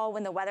fall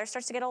when the weather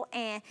starts to get a little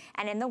and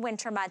in the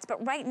winter months.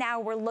 But right now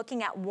we're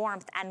looking at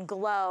warmth and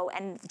glow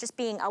and just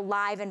being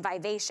alive and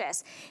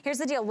vivacious. Here's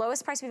the deal,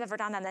 lowest price we've ever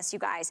done on this, you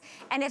guys.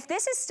 And if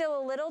this is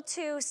still a little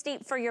too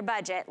steep for your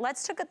budget,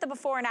 let's look at the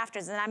before and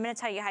afters, and I'm gonna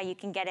tell you how you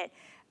can get it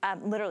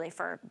literally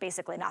for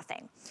basically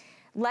nothing.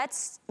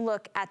 Let's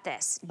look at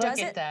this. Does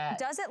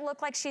it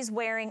look like she's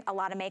wearing a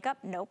lot of makeup?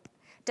 Nope.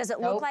 Does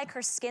it look like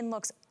her skin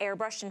looks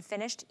airbrushed and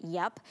finished?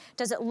 Yep.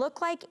 Does it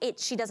look like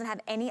she doesn't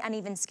have any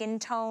uneven skin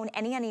tone,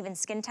 any uneven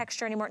skin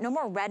texture anymore? No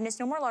more redness,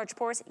 no more large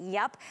pores?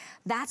 Yep.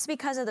 That's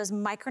because of those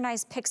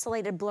micronized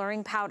pixelated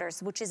blurring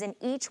powders, which is in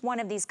each one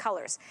of these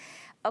colors.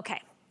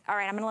 Okay, all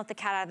right, I'm gonna let the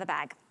cat out of the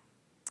bag.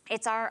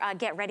 It's our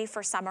Get Ready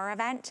for Summer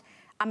event.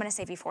 I'm gonna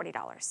save you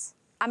 $40.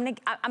 I'm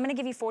gonna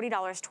give you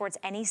 $40 towards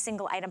any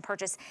single item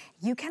purchase.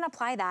 You can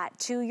apply that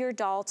to your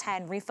Doll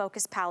 10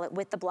 Refocus palette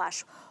with the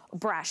brush.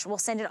 We'll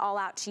send it all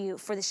out to you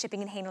for the shipping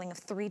and handling of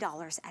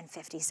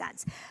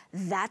 $3.50.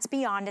 That's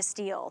beyond a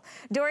steal.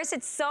 Doris,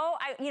 it's so,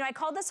 I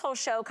called this whole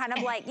show kind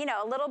of like,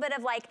 a little bit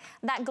of like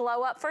that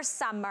glow up for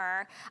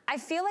summer. I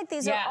feel like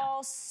these are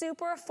all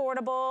super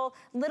affordable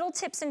little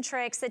tips and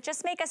tricks that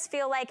just make us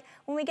feel like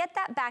when we get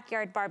that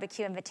backyard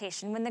barbecue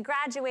invitation, when the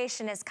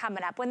graduation is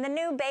coming up, when the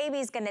new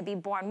baby's gonna be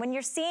born, when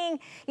you're seeing,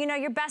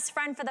 your best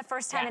friend for the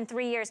first time in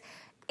 3 years,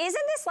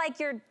 isn't this like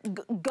your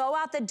go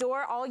out the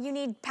door, all you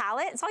need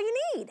palette? It's all you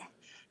need.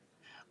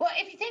 Well,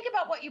 if you think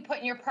about what you put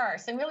in your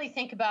purse and really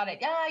think about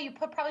it, you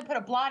probably put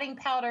a blotting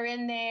powder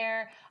in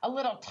there, a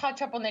little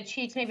touch up on the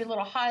cheeks, maybe a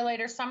little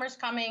highlighter. Summer's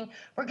coming.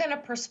 We're going to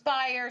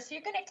perspire. So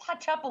you're going to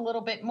touch up a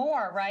little bit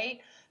more, right?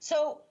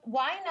 So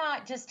why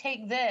not just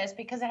take this,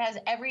 because it has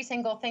every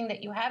single thing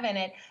that you have in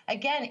it.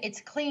 Again, it's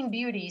clean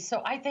beauty.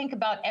 So I think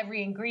about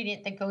every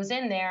ingredient that goes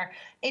in there.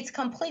 It's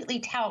completely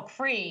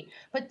talc-free.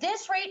 But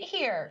this right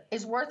here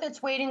is worth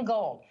its weight in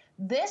gold.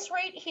 This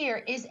right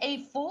here is a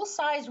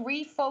full-size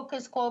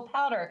Refocus Glow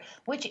Powder,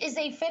 which is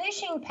a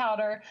finishing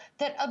powder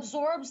that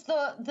absorbs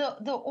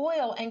the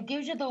oil and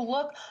gives you the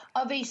look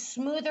of a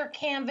smoother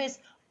canvas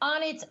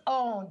on its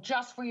own,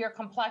 just for your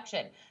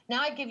complexion.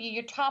 Now I give you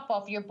your top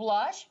off, your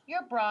blush,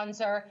 your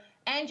bronzer,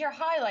 and your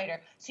highlighter.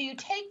 So you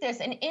take this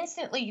and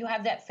instantly you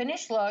have that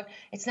finished look.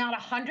 It's not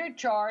 100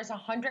 jars,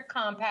 100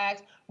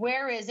 compacts,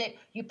 Where is it?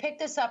 You pick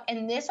this up,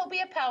 and this will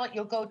be a palette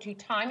you'll go to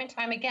time and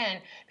time again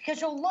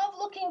because you'll love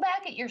looking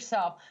back at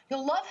yourself.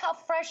 You'll love how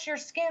fresh your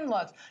skin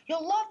looks.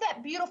 You'll love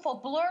that beautiful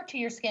blur to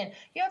your skin.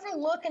 You ever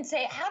look and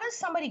say, how does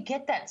somebody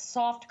get that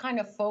soft kind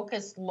of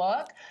focused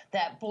look,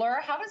 that blur?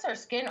 How does our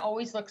skin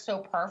always look so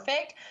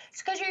perfect?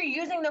 It's because you're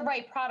using the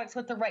right products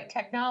with the right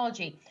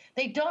technology.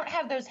 They don't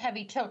have those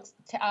heavy talcs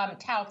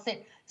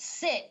that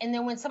sit, and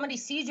then when somebody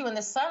sees you in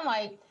the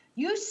sunlight,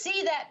 you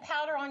see that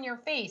powder on your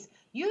face.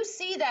 You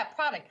see that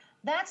product.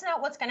 That's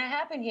not what's going to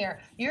happen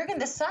here.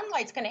 The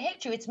sunlight's going to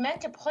hit you. It's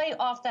meant to play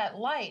off that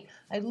light.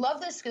 I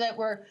love this, that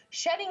we're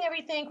shedding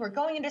everything. We're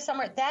going into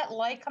summer. That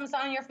light comes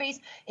on your face.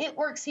 It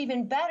works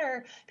even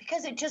better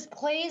because it just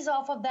plays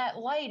off of that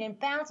light and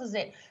bounces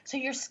it. So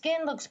your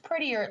skin looks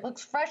prettier. It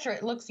looks fresher.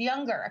 It looks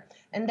younger.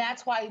 And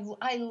that's why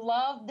I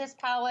love this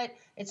palette.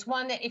 It's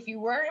one that if you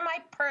were in my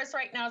purse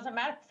right now, as a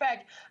matter of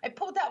fact, I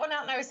pulled that one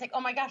out and I was like, oh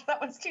my gosh, that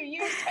one's too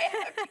used. I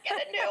have to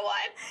get a new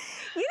one.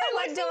 You know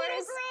what,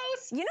 Doris?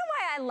 Gross. You know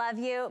why I love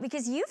you?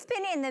 Because you've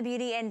been in the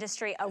beauty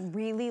industry a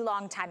really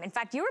long time. In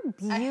fact, you're a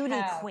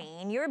beauty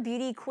queen. You're a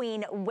beauty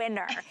queen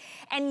winner.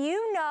 And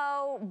you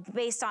know,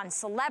 based on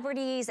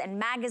celebrities and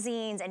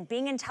magazines and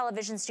being in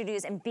television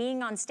studios and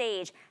being on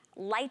stage,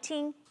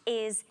 lighting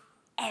is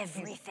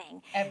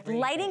everything.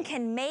 Lighting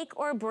can make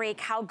or break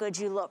how good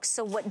you look.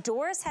 So what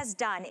Doris has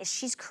done is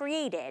she's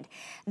created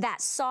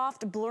that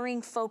soft,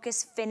 blurring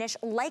focus finish,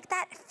 like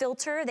that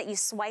filter that you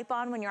swipe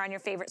on when you're on your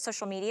favorite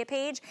social media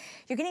page.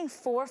 You're getting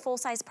 4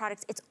 full-size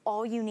products. It's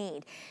all you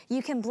need.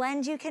 You can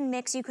blend, you can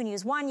mix, you can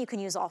use one, you can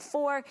use all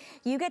 4.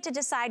 You get to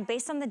decide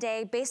based on the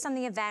day, based on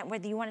the event,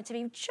 whether you want it to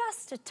be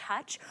just a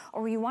touch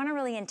or you want to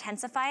really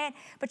intensify it,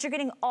 but you're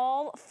getting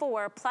all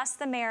 4 plus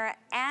the mirror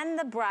and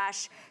the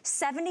brush,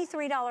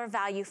 $73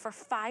 value for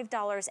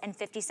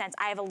 $5.50.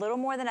 I have a little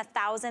more than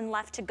 1,000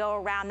 left to go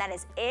around. That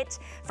is it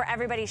for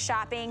everybody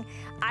shopping.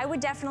 I would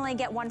definitely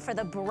get one for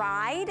the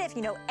bride. If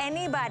you know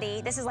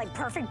anybody, this is like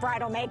perfect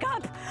bridal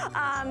makeup,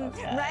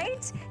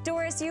 right?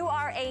 Doris, you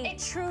are a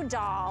true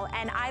doll,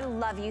 and I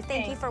love you.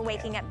 Thank you for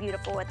waking up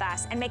beautiful with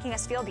us and making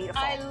us feel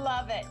beautiful. I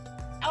love it.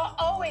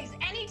 Always,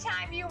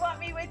 anytime you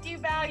want me with you,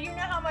 Val, you know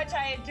how much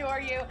I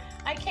adore you.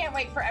 I can't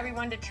wait for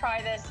everyone to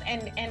try this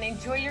and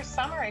enjoy your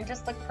summer and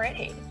just look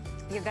pretty.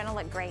 You're gonna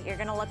look great. You're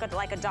gonna look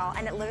like a doll,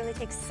 and it literally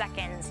takes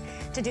seconds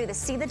to do this.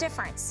 See the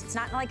difference? It's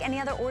not like any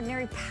other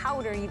ordinary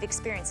powder you've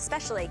experienced,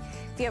 especially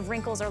if you have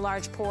wrinkles or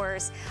large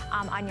pores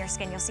on your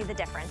skin. You'll see the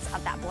difference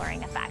of that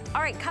blurring effect.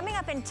 All right, coming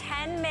up in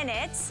 10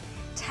 minutes,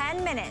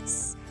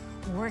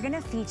 we're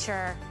gonna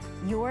feature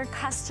your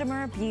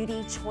Customer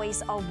Beauty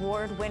Choice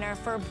Award winner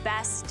for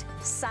Best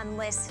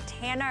Sunless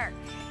Tanner.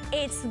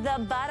 It's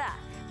the Butter,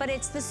 but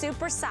it's the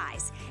super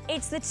size.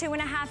 It's the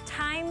 2.5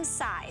 times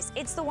size.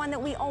 It's the one that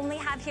we only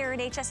have here at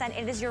HSN.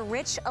 It is your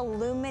rich,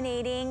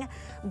 illuminating,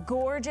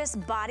 gorgeous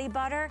body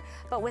butter,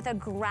 but with a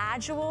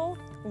gradual,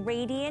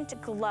 radiant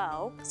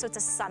glow. So it's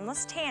a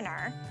sunless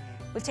tanner.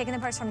 We've taken the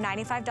price from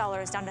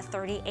 $95 down to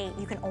 $38.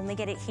 You can only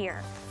get it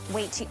here.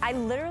 I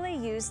literally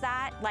use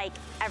that like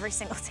every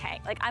single day.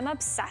 Like I'm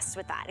obsessed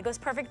with that. It goes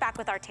perfect back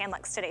with our Tan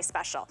Luxe Today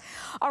special.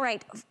 All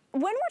right,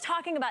 when we're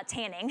talking about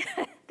tanning,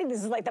 I think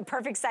this is like the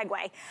perfect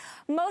segue.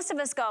 Most of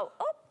us go,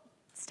 oh,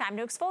 it's time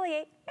to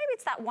exfoliate. Maybe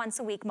it's that once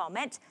a week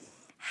moment.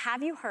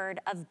 Have you heard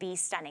of Be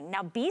Stunning?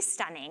 Now, Be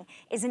Stunning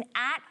is an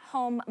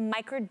at-home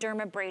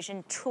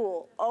microdermabrasion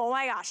tool. Oh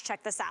my gosh,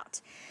 check this out.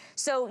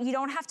 So you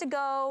don't have to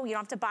go, you don't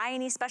have to buy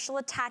any special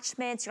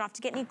attachments, you don't have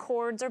to get any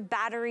cords or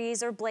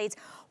batteries or blades.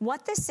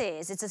 What this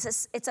is,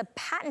 it's a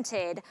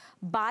patented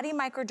body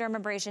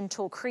microdermabrasion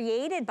tool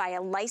created by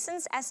a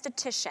licensed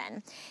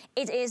esthetician.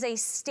 It is a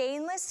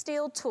stainless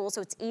steel tool,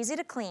 so it's easy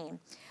to clean.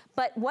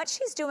 But what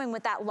she's doing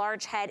with that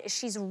large head is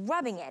she's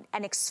rubbing it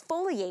and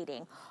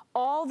exfoliating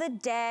all the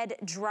dead,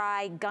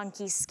 dry,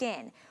 gunky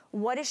skin.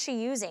 What is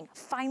she using?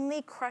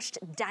 Finely crushed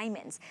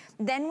diamonds.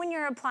 Then when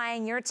you're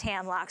applying your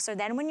Tan Luxe, or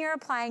then when you're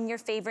applying your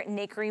favorite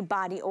Nakery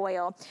body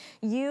oil,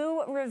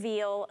 you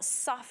reveal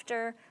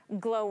softer,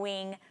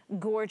 glowing,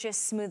 gorgeous,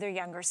 smoother,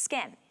 younger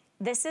skin.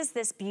 This is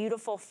this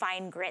beautiful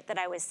fine grit that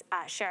I was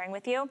sharing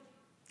with you.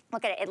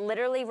 Look at it, it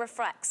literally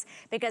reflects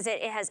because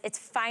it's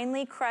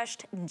finely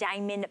crushed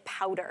diamond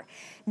powder.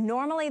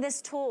 Normally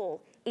this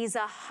tool is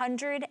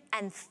 $133,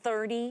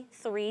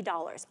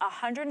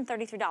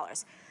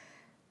 $133.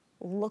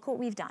 Look what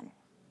we've done.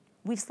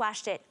 We've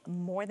slashed it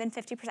more than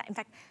 50%. In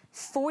fact,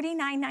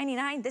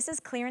 $49.99. This is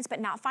clearance, but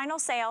not final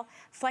sale.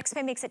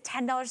 FlexPay makes it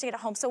 $10 to get it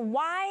home. So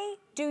why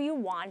do you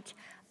want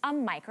a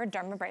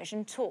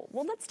microdermabrasion tool?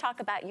 Well, let's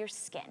talk about your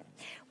skin.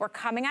 We're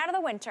coming out of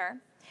the winter.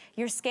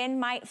 Your skin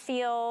might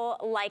feel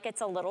like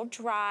it's a little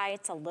dry,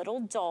 it's a little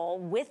dull.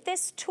 With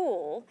this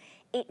tool,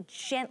 it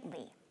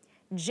gently,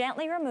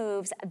 gently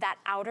removes that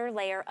outer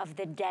layer of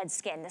the dead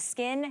skin, the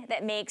skin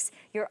that makes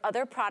your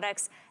other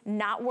products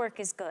not work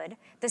as good,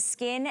 the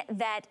skin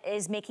that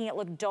is making it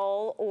look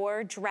dull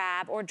or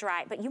drab or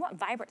dry, but you want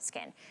vibrant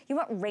skin. You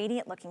want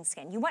radiant looking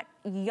skin. You want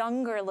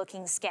younger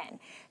looking skin.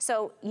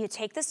 So you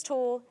take this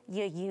tool,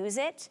 you use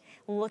it,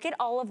 look at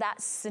all of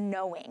that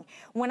snowing.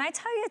 When I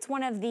tell you it's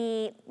one of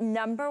the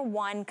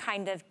 #1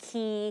 kind of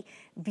key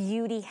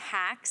beauty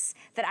hacks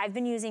that I've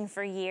been using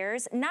for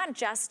years, not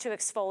just to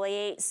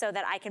exfoliate so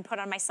that I can put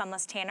on my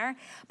sunless tanner,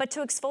 but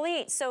to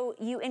exfoliate so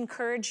you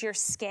encourage your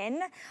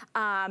skin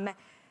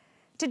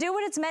to do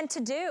what it's meant to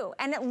do.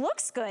 And it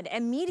looks good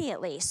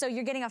immediately. So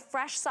you're getting a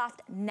fresh,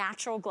 soft,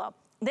 natural glow.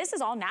 This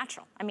is all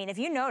natural. I mean, if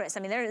you notice, I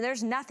mean,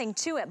 there's nothing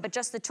to it but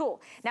just the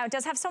tool. Now it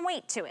does have some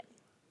weight to it.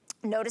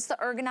 Notice the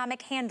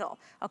ergonomic handle.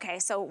 Okay,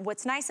 so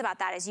what's nice about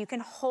that is you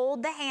can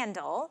hold the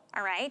handle,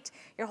 all right?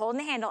 You're holding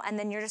the handle and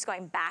then you're just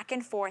going back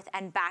and forth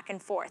and back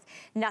and forth.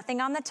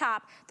 Nothing on the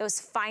top. Those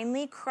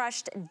finely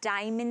crushed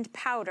diamond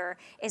powder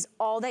is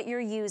all that you're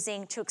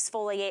using to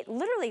exfoliate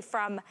literally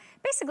from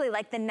basically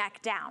like the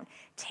neck down.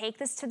 Take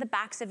this to the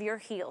backs of your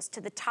heels,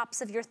 to the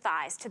tops of your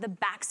thighs, to the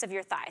backs of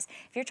your thighs.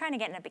 If you're trying to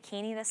get in a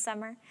bikini this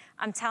summer,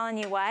 I'm telling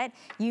you what,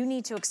 you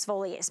need to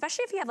exfoliate,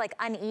 especially if you have like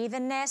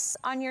unevenness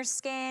on your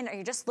skin or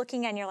you're just looking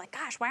and you're like,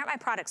 gosh, why aren't my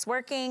products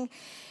working?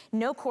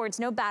 No cords,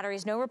 no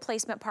batteries, no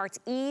replacement parts,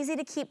 easy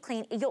to keep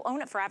clean. You'll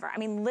own it forever. I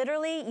mean,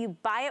 literally, you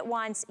buy it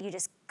once, you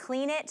just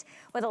clean it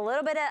with a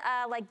little bit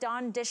of like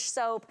Dawn dish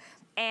soap,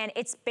 and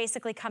it's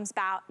basically comes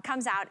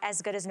out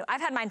as good as new.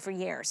 I've had mine for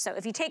years, so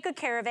if you take good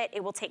care of it,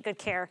 it will take good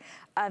care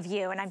of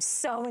you, and I'm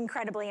so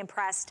incredibly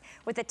impressed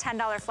with the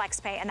 $10 flex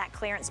pay and that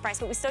clearance price,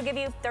 but we still give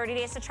you 30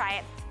 days to try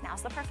it.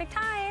 Now's the perfect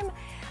time.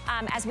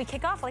 As we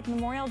kick off, like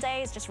Memorial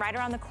Day is just right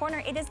around the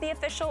corner. It is the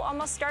official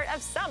almost start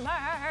of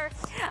summer.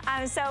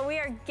 So we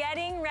are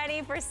getting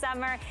ready for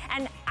summer,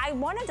 and I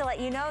wanted to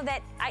let you know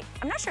that,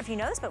 I'm not sure if you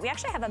know this, but we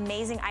actually have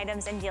amazing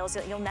items and deals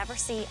that you'll never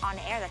see on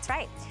air. That's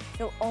right.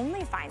 You'll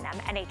only find them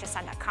at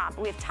hsn.com.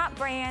 We have top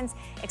brands,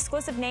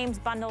 exclusive names,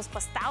 bundles,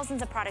 plus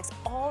thousands of products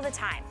all the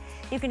time.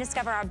 You can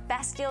discover our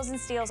best deals and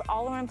steals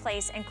all in one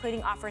place,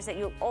 including offers that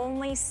you'll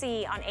only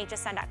see on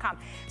hsn.com.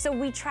 So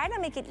we try to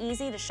make it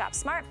easy to shop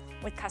smart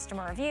with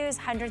customer reviews,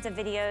 hundreds of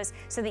videos,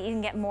 so that you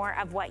can get more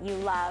of what you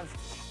love.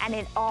 And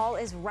it all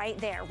is right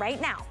there,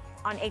 right now,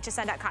 on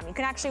hsn.com. You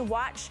can actually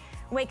watch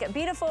Wake Up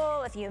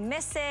Beautiful. If you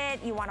miss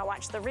it, you want to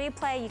watch the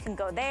replay, you can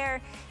go there.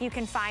 You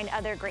can find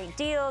other great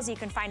deals. You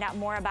can find out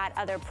more about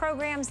other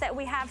programs that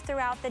we have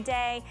throughout the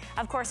day.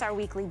 Of course, our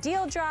weekly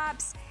deal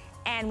drops.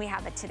 And we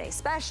have a Today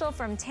Special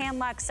from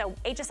TanLux. So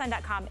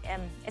hsn.com,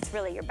 it's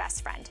really your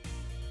best friend.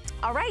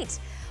 All right.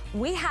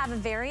 We have a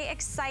very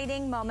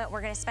exciting moment. We're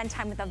going to spend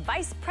time with the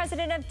Vice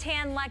President of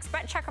TanLux.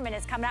 Brett Chuckerman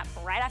is coming up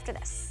right after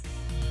this.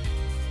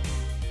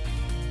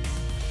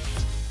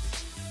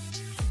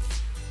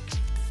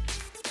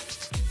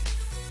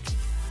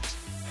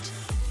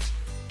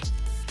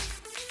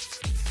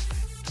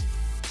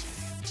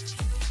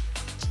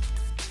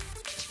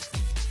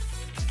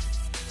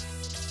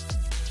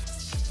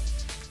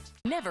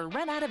 Never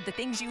run out of the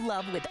things you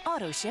love with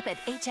AutoShip at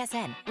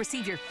HSN.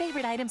 Receive your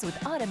favorite items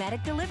with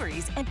automatic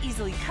deliveries and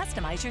easily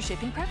customize your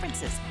shipping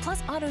preferences.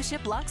 Plus,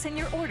 AutoShip locks in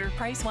your order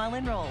price while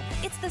enrolled.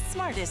 It's the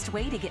smartest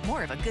way to get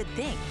more of a good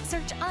thing.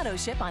 Search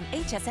AutoShip on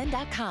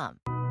hsn.com.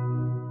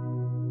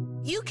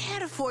 You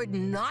can't afford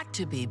not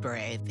to be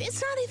brave.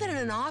 It's not even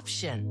an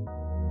option.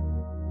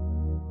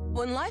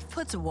 When life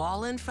puts a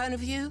wall in front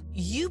of you,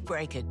 you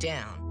break it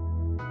down.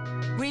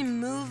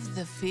 Remove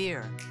the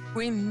fear.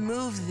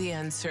 Remove the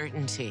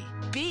uncertainty.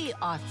 Be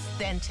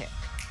authentic.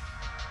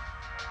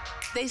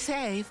 They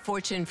say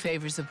fortune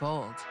favors the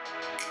bold.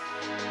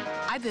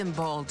 I've been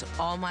bold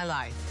all my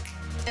life,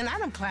 and I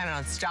don't plan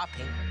on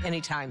stopping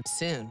anytime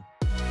soon.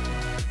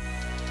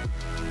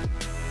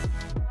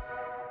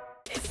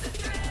 It's the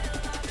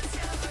thrill of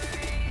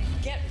discovery.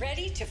 Get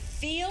ready to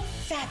feel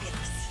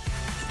fabulous.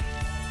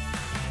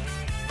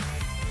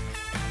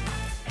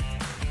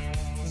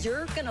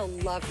 You're gonna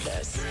love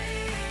this.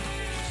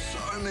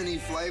 So many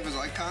flavors,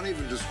 I can't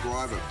even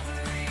describe it.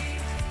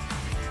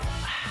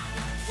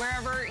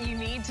 Wherever you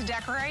need to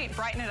decorate,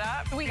 brighten it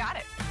up, we got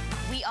it.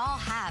 We all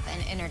have an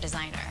inner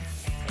designer.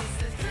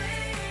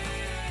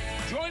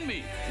 Join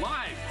me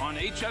live on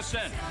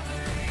HSN.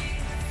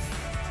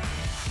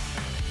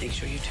 Make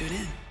sure you tune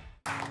in.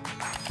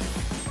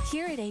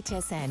 Here at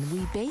HSN,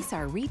 we base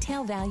our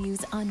retail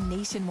values on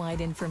nationwide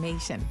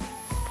information.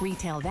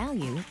 Retail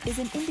value is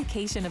an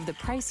indication of the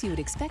price you would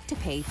expect to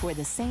pay for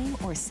the same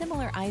or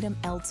similar item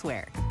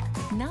elsewhere,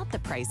 not the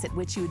price at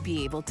which you would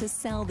be able to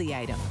sell the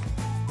item.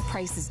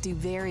 Prices do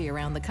vary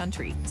around the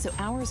country, so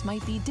ours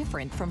might be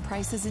different from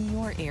prices in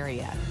your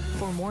area.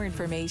 For more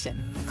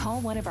information, call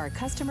one of our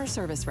customer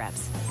service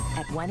reps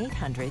at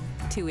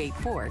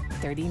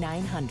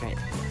 1-800-284-3900.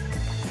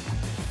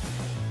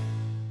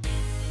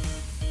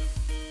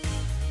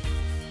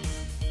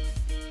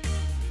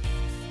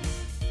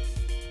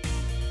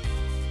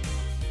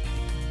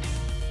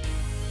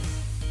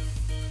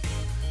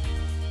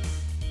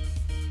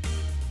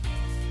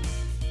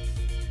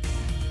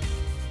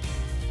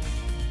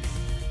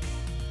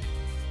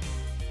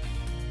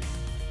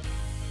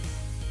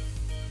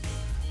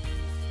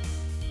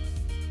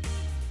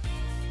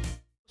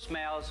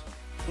 Smells,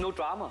 no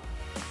drama.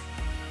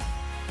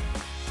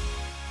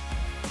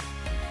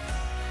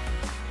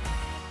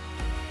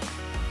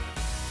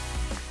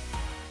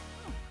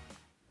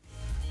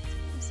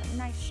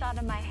 Nice shot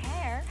of my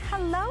hair.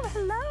 Hello,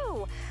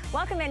 hello.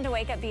 Welcome into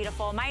Wake Up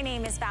Beautiful. My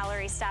name is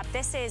Valerie Stupp.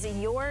 This is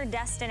your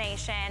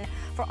destination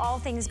for all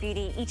things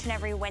beauty each and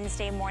every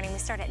Wednesday morning. We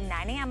start at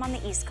 9 a.m. on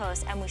the East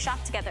Coast and we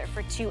shop together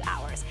for 2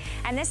 hours.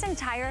 And this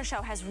entire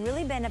show has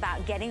really been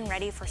about getting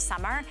ready for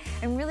summer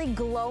and really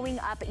glowing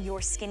up your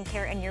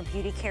skincare and your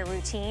beauty care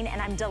routine.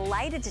 And I'm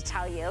delighted to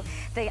tell you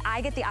that I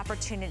get the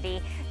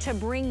opportunity to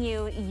bring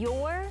you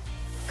your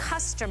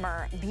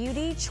Customer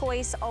Beauty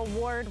Choice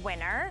Award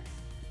winner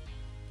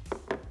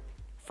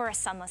for a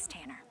sunless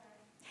tanner.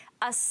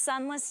 A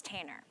sunless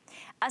tanner.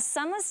 A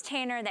sunless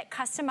tanner that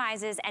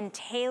customizes and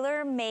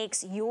tailor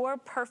makes your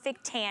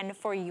perfect tan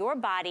for your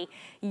body,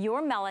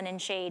 your melanin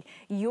shade,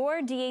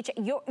 your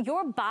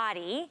your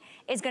body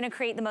is gonna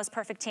create the most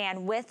perfect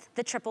tan with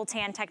the triple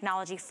tan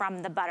technology from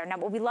the butter. Now,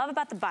 what we love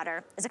about the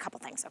butter is a couple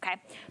things, okay?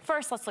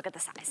 First, let's look at the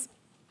size.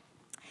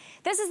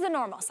 This is the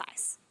normal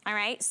size, all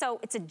right? So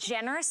it's a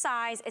generous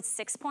size, it's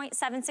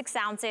 6.76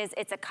 ounces,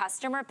 it's a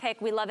customer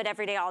pick. We love it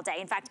every day, all day.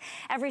 In fact,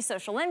 every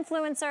social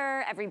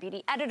influencer, every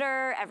beauty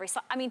editor,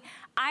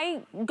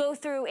 I go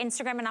through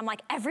Instagram and I'm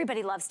like,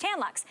 everybody loves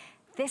Tan-Luxe.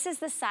 This is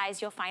the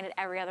size you'll find at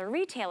every other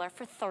retailer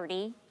for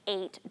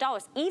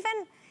 $38.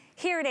 Even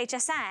here at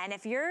HSN,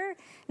 if you're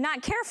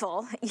not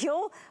careful,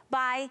 you'll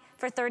buy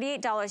for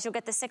 $38, you'll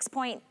get the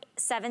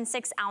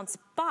 6.76 ounce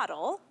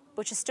bottle,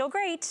 which is still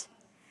great,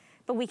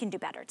 but we can do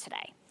better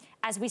today.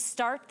 As we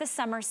start the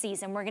summer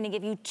season, we're gonna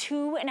give you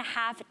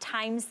 2.5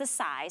 times the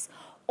size,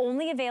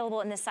 only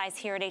available in this size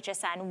here at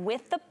HSN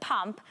with the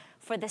pump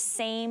for the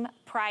same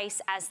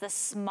price as the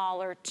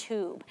smaller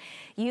tube.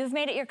 You've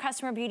made it your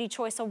Customer Beauty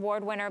Choice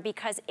Award winner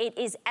because it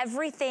is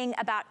everything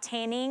about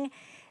tanning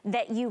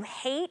that you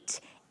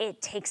hate. It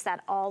takes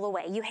that all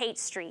away. You hate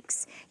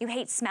streaks. You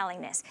hate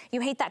smelliness. You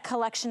hate that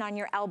collection on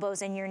your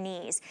elbows and your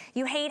knees.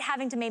 You hate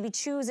having to maybe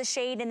choose a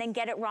shade and then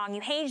get it wrong.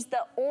 You hate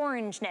the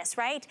orangeness,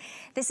 right?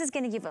 This is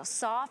gonna give a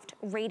soft,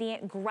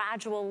 radiant,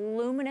 gradual,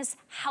 luminous,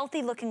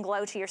 healthy looking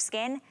glow to your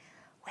skin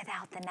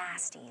without the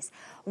nasties,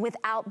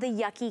 without the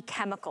yucky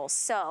chemicals.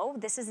 So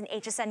this is an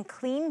HSN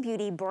clean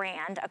beauty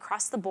brand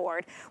across the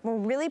board. We're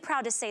really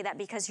proud to say that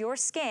because your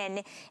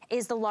skin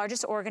is the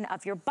largest organ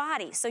of your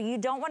body. So you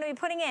don't want to be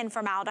putting in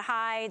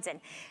formaldehydes and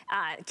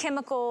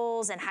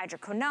chemicals and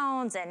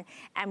hydroquinones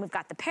and we've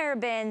got the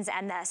parabens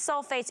and the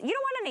sulfates. You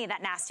don't want any of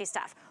that nasty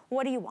stuff.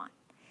 What do you want?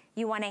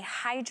 You want a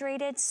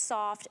hydrated,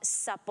 soft,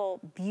 supple,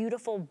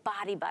 beautiful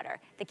body butter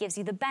that gives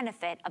you the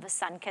benefit of a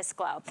sun-kissed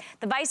glow.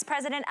 The Vice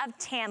President of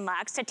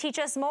Tan-Luxe to teach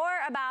us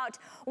more about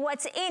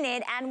what's in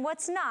it and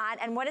what's not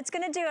and what it's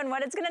gonna do and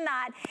what it's gonna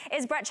not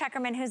is Brett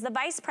Checkerman, who's the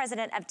Vice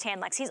President of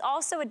Tan-Luxe. He's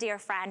also a dear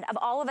friend of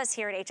all of us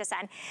here at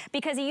HSN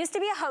because he used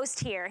to be a host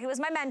here. He was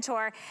my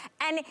mentor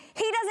and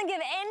he doesn't give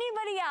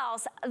anybody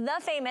else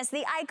the famous,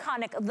 the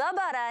iconic, the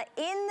butter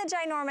in the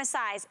ginormous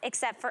size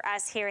except for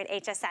us here at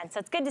HSN. So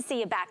it's good to see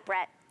you back,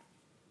 Brett.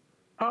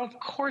 Of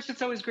course,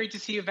 it's always great to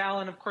see you,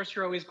 Val, and of course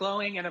you're always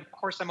glowing, and of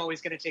course I'm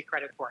always going to take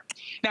credit for it.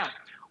 Now,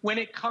 when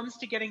it comes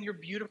to getting your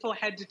beautiful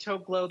head-to-toe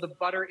glow, the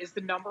butter is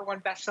the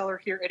 #1 bestseller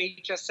here at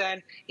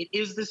HSN. It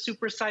is the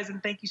super size,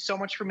 and thank you so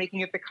much for making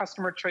it the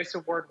Customer Choice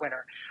Award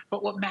winner.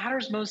 But what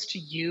matters most to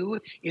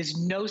you is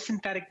no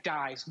synthetic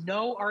dyes,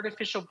 no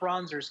artificial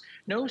bronzers,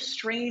 no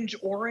strange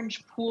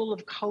orange pool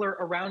of color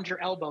around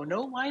your elbow,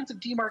 no lines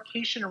of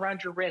demarcation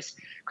around your wrist,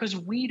 because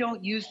we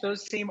don't use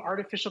those same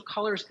artificial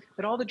colors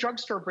that all the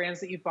drugstore brands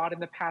that you've bought in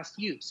the past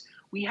use.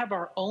 We have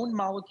our own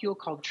molecule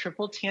called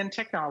triple tan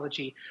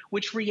technology,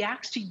 which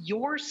reacts to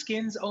your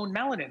skin's own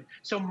melanin.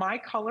 So my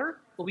color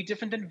will be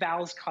different than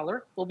Val's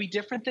color, will be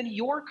different than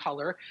your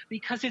color,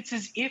 because it's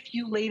as if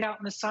you laid out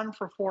in the sun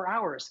for 4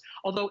 hours.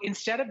 Although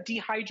instead of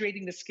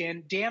dehydrating the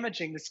skin,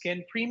 damaging the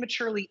skin,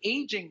 prematurely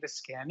aging the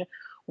skin,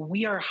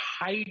 we are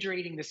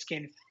hydrating the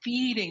skin,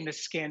 feeding the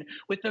skin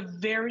with the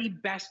very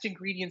best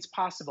ingredients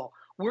possible.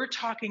 We're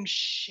talking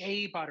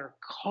shea butter,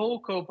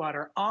 cocoa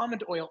butter,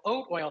 almond oil,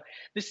 oat oil,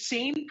 the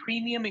same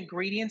premium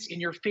ingredients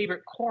in your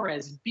favorite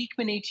Korres,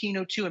 Beekman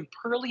 1802, and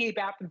Perlier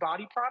Bath and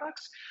Body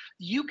products.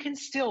 You can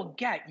still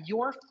get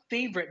your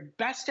favorite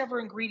best ever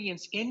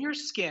ingredients in your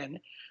skin,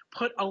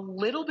 put a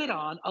little bit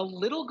on, a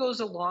little goes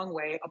a long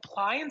way,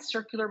 apply in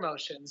circular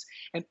motions,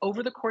 and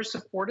over the course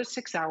of 4 to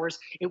 6 hours,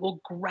 it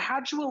will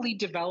gradually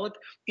develop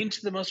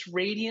into the most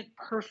radiant,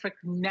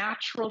 perfect,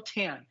 natural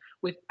tan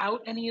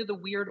without any of the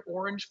weird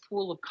orange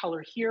pool of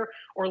color here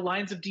or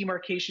lines of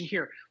demarcation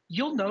here.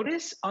 You'll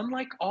notice,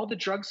 unlike all the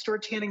drugstore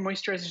tanning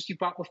moisturizers you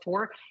bought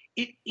before,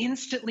 it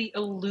instantly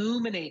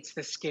illuminates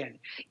the skin.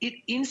 It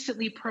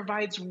instantly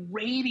provides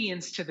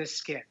radiance to the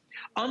skin.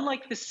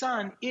 Unlike the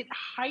sun, it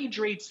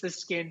hydrates the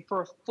skin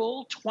for a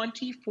full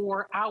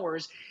 24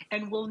 hours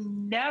and will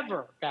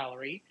never,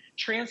 Valerie,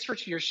 transfer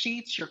to your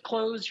sheets, your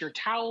clothes, your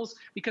towels,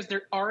 because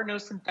there are no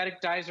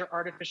synthetic dyes or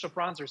artificial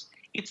bronzers.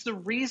 It's the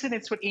reason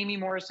it's what Amy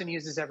Morrison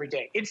uses every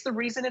day. It's the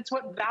reason it's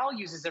what Val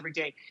uses every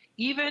day.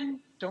 Even,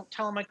 don't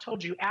tell him I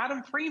told you,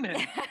 Adam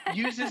Freeman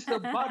uses the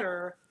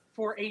butter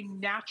for a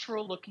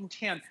natural looking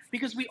tan,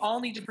 because we all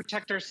need to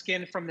protect our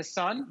skin from the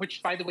sun,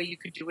 which, by the way, you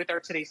could do with our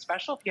today's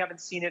special if you haven't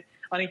seen it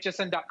on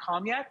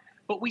hsn.com yet.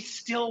 But we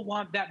still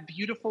want that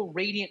beautiful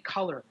radiant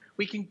color.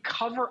 We can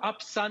cover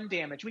up sun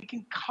damage. We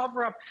can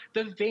cover up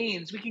the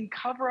veins. We can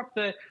cover up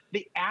the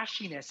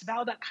ashiness.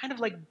 Now that kind of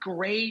like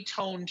gray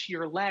tone to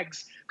your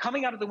legs.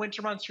 Coming out of the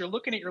winter months, you're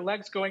looking at your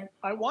legs going,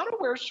 I want to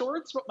wear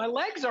shorts, but my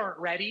legs aren't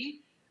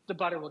ready. The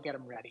butter will get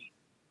them ready.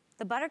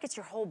 The butter gets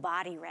your whole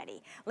body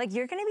ready. Like,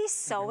 you're gonna be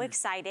so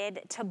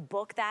excited to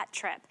book that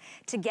trip,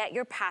 to get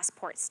your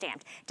passport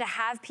stamped, to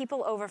have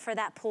people over for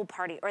that pool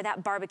party or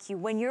that barbecue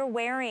when you're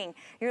wearing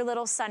your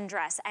little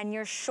sundress and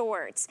your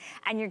shorts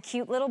and your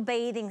cute little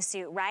bathing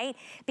suit, right?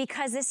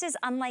 Because this is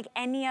unlike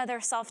any other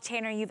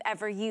self-tanner you've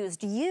ever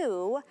used.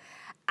 You,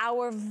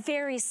 our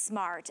very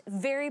smart,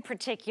 very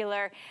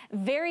particular,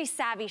 very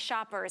savvy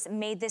shoppers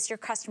made this your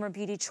Customer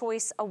Beauty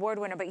Choice Award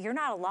winner, but you're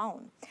not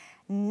alone.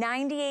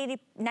 98%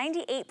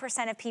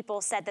 of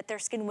people said that their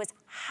skin was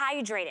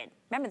hydrated.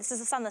 Remember, this is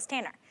a sunless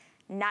tanner.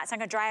 It's not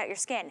gonna dry out your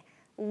skin.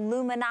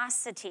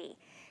 Luminosity.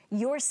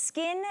 Your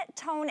skin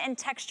tone and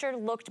texture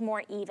looked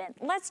more even.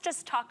 Let's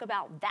just talk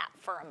about that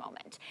for a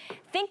moment.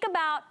 Think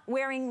about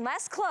wearing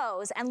less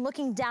clothes and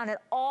looking down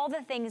at all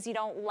the things you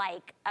don't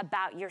like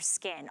about your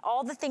skin,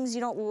 all the things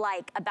you don't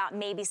like about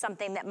maybe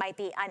something that might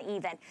be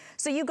uneven.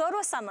 So you go to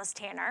a sunless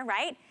tanner,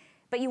 right?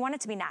 But you want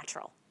it to be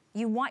natural.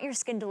 You want your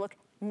skin to look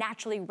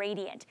naturally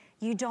radiant.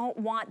 You don't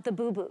want the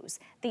boo-boos,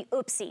 the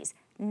oopsies.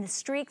 The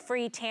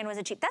streak-free tan was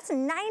achieved. That's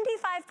 95%.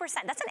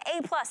 That's an A+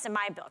 in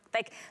my book.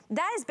 Like,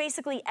 that is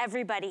basically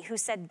everybody who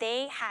said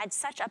they had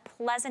such a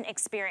pleasant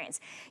experience.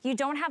 You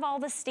don't have all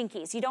the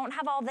stinkies. You don't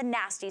have all the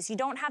nasties. You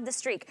don't have the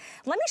streak.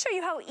 Let me show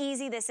you how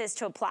easy this is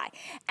to apply.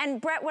 And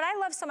Brett, what I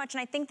love so much,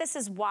 and I think this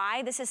is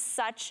why this is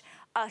such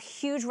a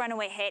huge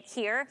runaway hit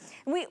here.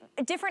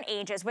 Different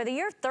ages, whether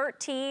you're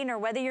 13 or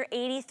whether you're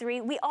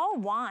 83, we all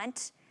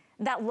want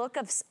that look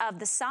of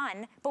the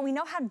sun, but we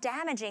know how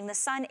damaging the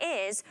sun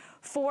is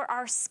for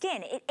our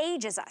skin. It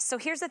ages us. So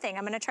here's the thing.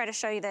 I'm gonna try to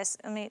show you this.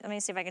 Let me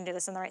see if I can do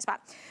this in the right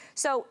spot.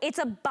 So it's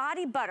a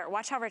body butter.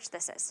 Watch how rich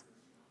this is.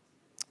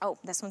 Oh,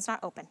 this one's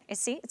not open.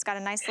 See, it's got a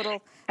nice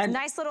little,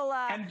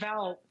 and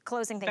Val,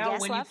 closing thing. Val,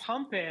 yes, when love?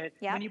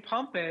 you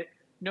pump it,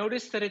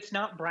 notice that it's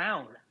not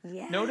brown.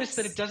 Yes. Notice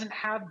that it doesn't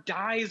have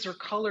dyes or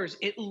colors.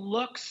 It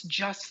looks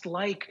just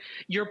like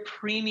your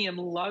premium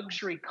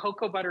luxury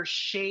cocoa butter,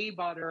 shea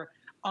butter,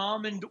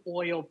 almond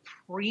oil,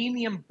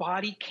 premium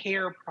body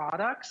care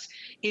products.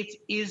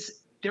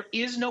 There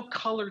is no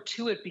color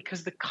to it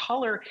because the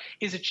color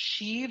is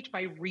achieved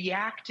by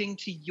reacting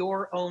to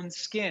your own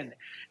skin.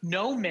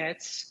 No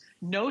mitts,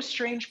 no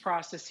strange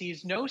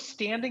processes, no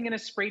standing in a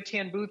spray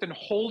tan booth and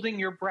holding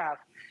your breath.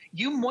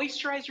 You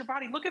moisturize your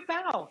body. Look at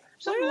Val.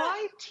 She's on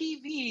live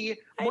TV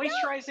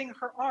moisturizing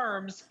her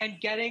arms and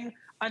getting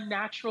a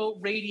natural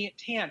radiant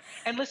tan.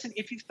 And listen,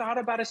 if you've thought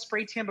about a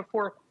spray tan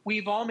before,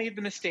 we've all made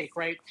the mistake,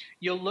 right?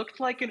 You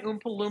looked like an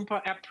Oompa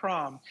Loompa at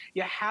prom.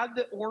 You had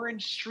the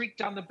orange streak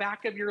down the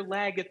back of your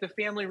leg at the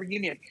family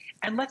reunion.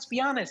 And let's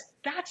be honest,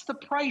 that's the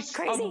price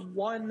of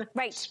one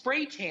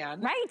spray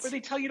tan, where they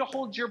tell you to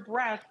hold your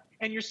breath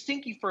and you're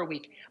stinky for a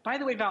week. By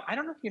the way, Val, I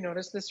don't know if you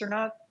noticed this or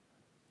not.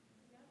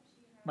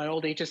 My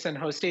old HSN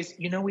host days,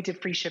 you know we did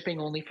free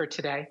shipping only for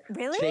today.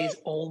 Really? Today's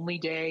only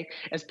day.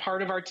 As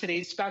part of our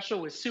today's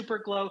special with Super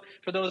Glow,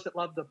 for those that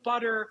love the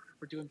butter,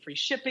 we're doing free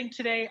shipping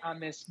today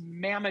on this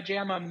Mama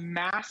Jamma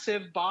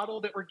massive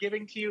bottle that we're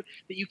giving to you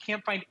that you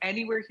can't find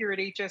anywhere here at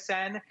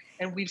HSN.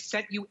 And we've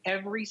sent you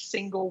every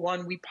single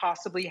one we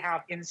possibly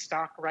have in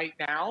stock right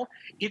now.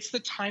 It's the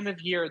time of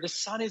year. The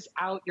sun is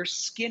out. Your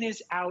skin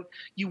is out.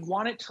 You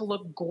want it to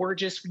look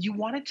gorgeous. You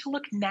want it to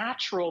look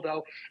natural,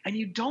 though. And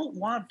you don't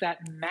want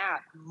that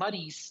matte,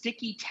 muddy,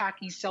 sticky,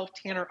 tacky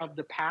self-tanner of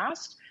the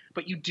past.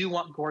 But you do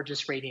want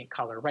gorgeous radiant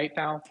color, right,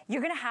 Val?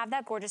 You're gonna have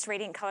that gorgeous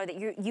radiant color that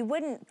you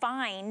wouldn't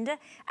find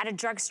at a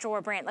drugstore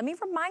brand. Let me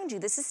remind you,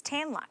 this is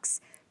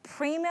TanLuxe.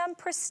 Premium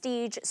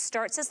prestige,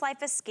 starts his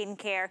life as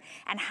skincare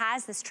and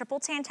has this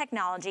triple tan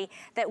technology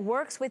that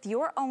works with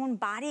your own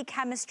body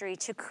chemistry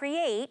to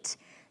create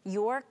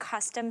your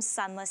custom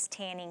sunless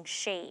tanning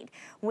shade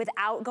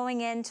without going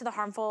into the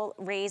harmful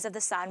rays of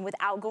the sun,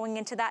 without going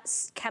into that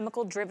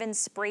chemical-driven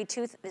spray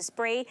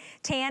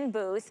tan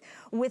booth,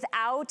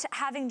 without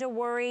having to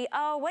worry,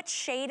 oh, what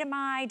shade am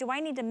I? Do I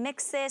need to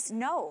mix this?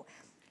 No.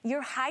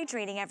 You're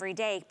hydrating every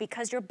day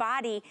because your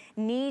body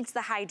needs the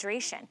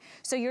hydration.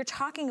 So you're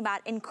talking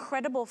about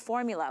incredible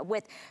formula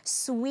with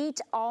sweet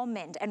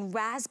almond and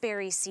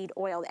raspberry seed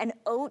oil and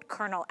oat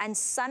kernel and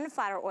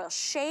sunflower oil,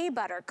 shea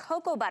butter,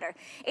 cocoa butter.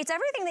 It's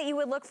everything that you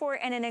would look for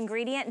in an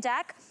ingredient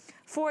deck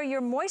for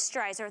your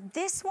moisturizer.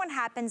 This one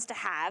happens to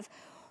have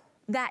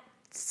that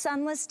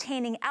sunless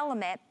tanning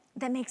element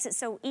that makes it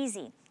so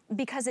easy,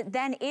 because it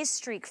then is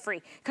streak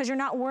free, because you're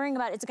not worrying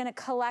about it's gonna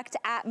collect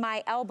at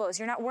my elbows.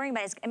 You're not worrying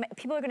about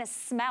people are gonna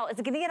smell,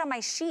 it's gonna get on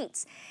my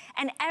sheets.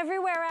 And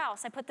everywhere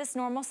else, I put this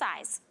normal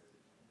size.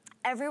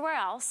 Everywhere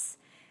else,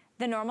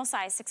 the normal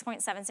size,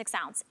 6.76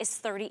 ounce, is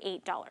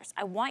 $38.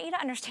 I want you to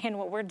understand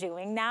what we're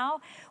doing now.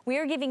 We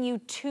are giving you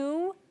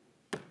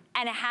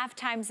 2.5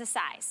 times the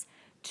size.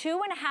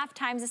 2.5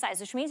 times the size,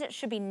 which means it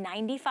should be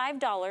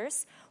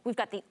 $95. We've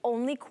got the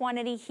only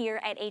quantity here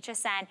at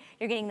HSN.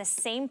 You're getting the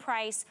same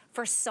price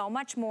for so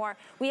much more.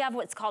 We have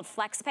what's called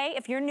FlexPay.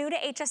 If you're new to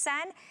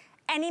HSN,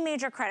 any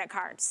major credit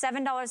card,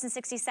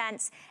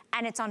 $7.60,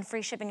 and it's on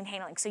free shipping and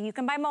handling. So you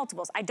can buy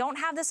multiples. I don't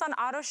have this on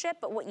auto ship,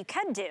 but what you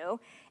can do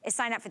is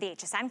sign up for the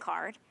HSN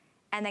card,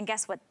 and then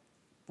guess what?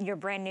 Your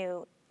brand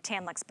new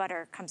Tan Luxe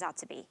butter comes out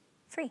to be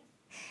free.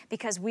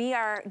 Because we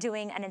are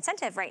doing an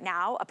incentive right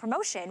now, a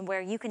promotion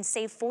where you can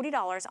save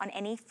 $40 on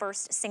any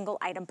first single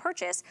item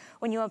purchase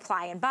when you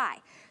apply and buy.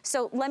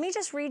 So let me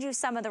just read you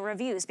some of the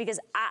reviews, because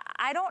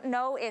I don't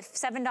know if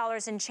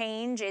 $7 and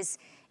change is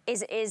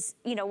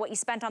you know, what you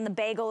spent on the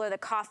bagel or the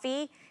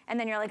coffee, and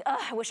then you're like, oh,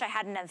 I wish I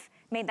hadn't have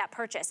made that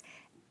purchase.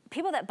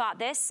 People that bought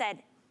this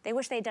said they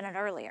wish they'd done it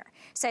earlier.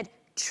 Said,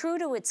 true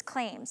to its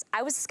claims.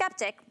 I was a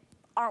skeptic.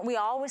 Aren't we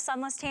all with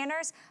sunless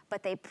tanners?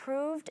 But they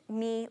proved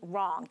me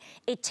wrong.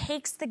 It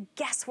takes the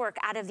guesswork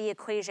out of the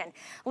equation.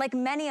 Like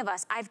many of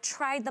us, I've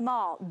tried them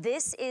all.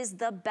 This is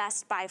the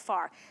best by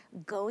far.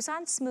 Goes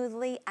on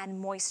smoothly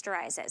and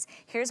moisturizes.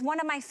 Here's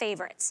one of my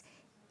favorites.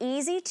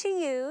 Easy to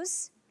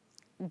use,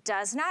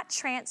 does not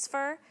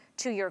transfer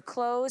to your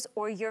clothes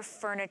or your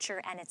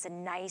furniture, and it's a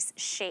nice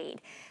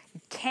shade.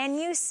 Can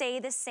you say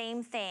the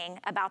same thing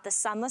about the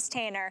sunless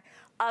tanner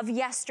of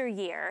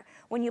yesteryear?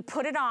 When you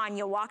put it on,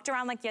 you walked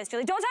around like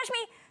yesterday, don't touch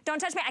me, don't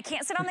touch me, I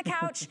can't sit on the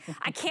couch,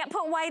 I can't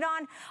put white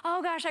on,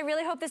 oh gosh, I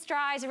really hope this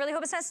dries, I really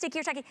hope it's not sticky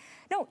or tacky.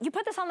 No, you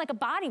put this on like a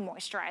body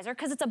moisturizer,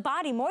 because it's a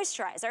body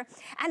moisturizer,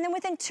 and then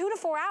within 2 to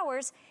 4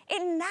 hours,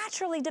 it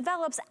naturally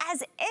develops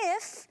as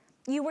if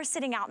you were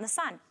sitting out in the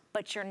sun,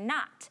 but you're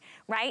not,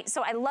 right?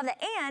 So I love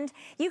that. And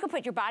you can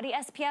put your body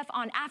SPF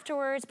on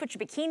afterwards, put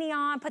your bikini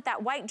on, put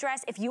that white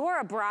dress. If you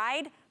are a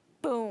bride,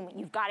 boom,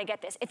 you've got to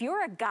get this. If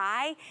you're a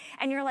guy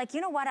and you're like,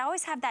 you know what, I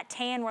always have that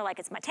tan where like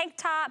it's my tank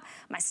top,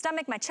 my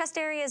stomach, my chest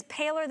area is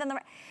paler than the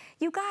rest.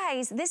 You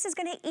guys, this is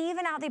gonna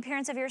even out the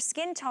appearance of your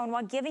skin tone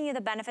while giving you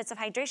the benefits of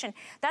hydration.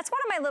 That's one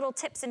of my little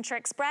tips and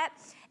tricks, Brett,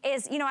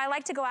 is, you know, I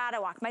like to go out, I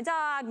walk my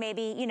dog,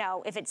 maybe, you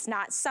know, if it's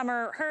not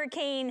summer,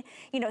 hurricane,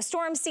 you know,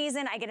 storm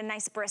season, I get a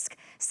nice brisk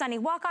sunny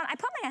walk on. I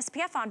put my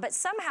SPF on, but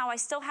somehow I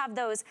still have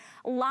those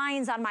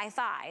lines on my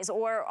thighs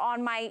or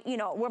on my, you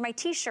know, where my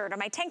t-shirt or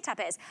my tank top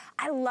is.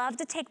 I love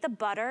to take the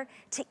butter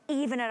to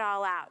even it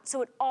all out.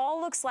 So it all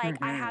looks like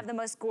I have the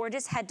most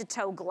gorgeous head to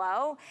toe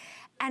glow.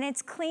 And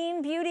it's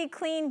clean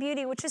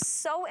beauty, which is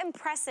so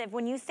impressive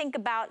when you think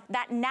about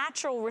that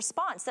natural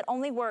response that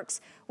only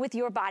works with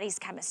your body's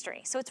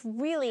chemistry. So it's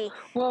really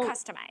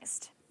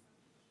customized.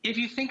 If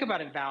you think about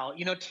it, Val,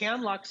 you know,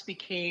 Tan Luxe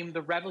became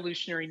the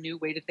revolutionary new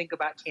way to think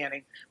about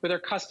tanning with our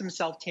custom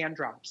self-tan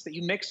drops that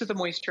you mix with a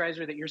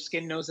moisturizer that your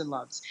skin knows and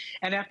loves.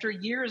 And after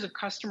years of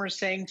customers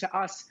saying to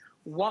us,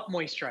 what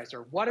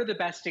moisturizer? What are the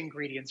best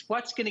ingredients?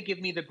 What's going to give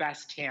me the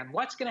best tan?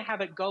 What's going to have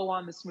it go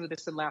on the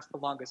smoothest and last the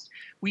longest?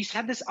 We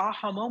had this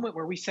aha moment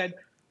where we said,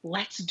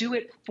 let's do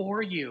it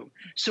for you.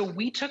 So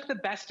we took the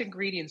best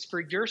ingredients for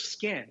your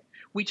skin.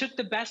 We took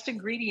the best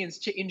ingredients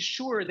to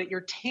ensure that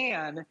your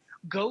tan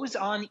goes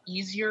on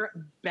easier,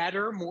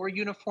 better, more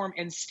uniform,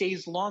 and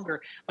stays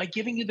longer by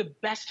giving you the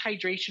best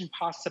hydration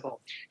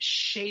possible.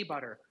 Shea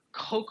butter,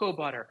 cocoa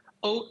butter,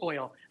 oat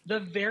oil, the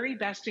very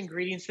best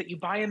ingredients that you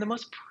buy in the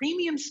most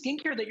premium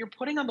skincare that you're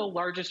putting on the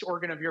largest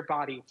organ of your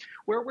body.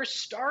 Where we're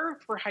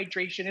starved for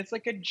hydration, it's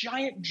like a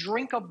giant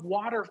drink of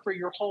water for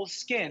your whole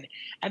skin.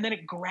 And then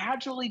it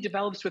gradually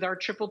develops with our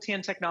triple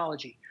tan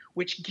technology,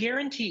 which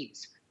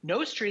guarantees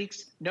no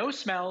streaks, no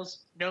smells,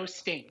 no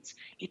stains.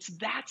 It's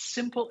that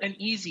simple and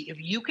easy. If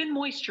you can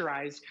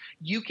moisturize,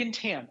 you can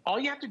tan. All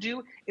you have to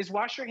do is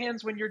wash your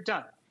hands when you're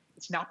done.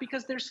 It's not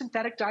because there's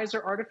synthetic dyes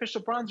or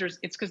artificial bronzers.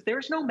 It's because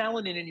there's no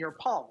melanin in your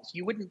palms.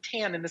 You wouldn't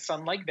tan in the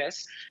sun like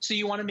this. So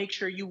you want to make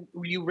sure you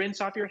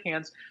rinse off your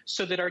hands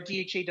so that our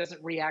DHA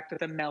doesn't react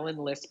with a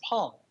melanin-less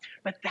palm.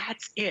 But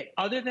that's it.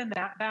 Other than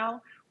that,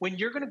 Val, when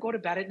you're going to go to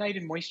bed at night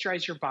and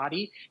moisturize your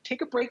body,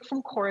 take a break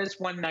from Korres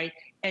one night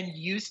and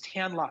use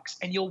Tan Luxe.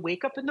 And you'll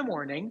wake up in the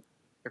morning,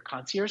 your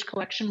Concierge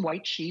Collection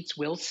white sheets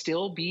will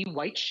still be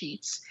white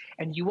sheets,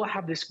 and you will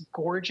have this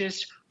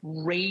gorgeous,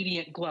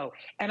 radiant glow.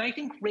 And I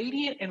think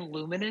radiant and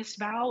luminous,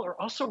 Val, are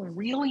also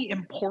really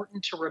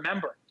important to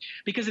remember,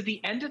 because at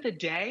the end of the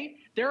day,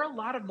 there are a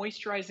lot of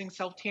moisturizing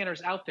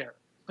self-tanners out there,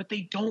 but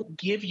they don't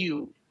give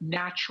you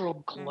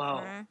natural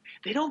glow.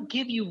 They don't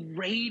give you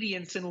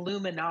radiance and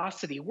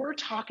luminosity. We're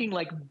talking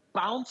like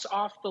bounce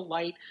off the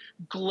light,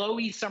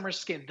 glowy summer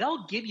skin.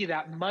 They'll give you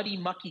that muddy,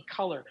 mucky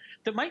color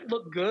that might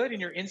look good in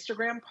your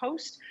Instagram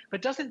post,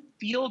 but doesn't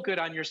feel good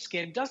on your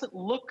skin, doesn't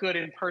look good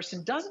in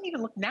person, doesn't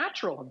even look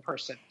natural in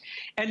person.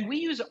 And we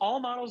use all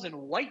models in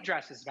white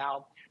dresses,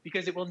 Val,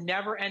 because it will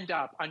never end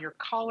up on your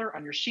collar,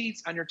 on your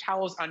sheets, on your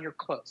towels, on your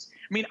clothes.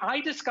 I mean, I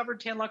discovered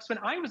Tan Lux when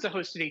I was a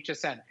host at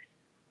HSN.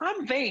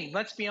 I'm vain,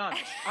 let's be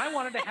honest. I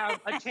wanted to have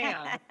a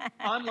tan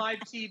on live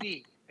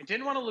TV. I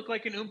didn't want to look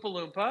like an Oompa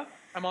Loompa.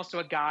 I'm also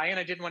a guy, and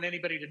I didn't want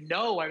anybody to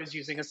know I was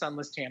using a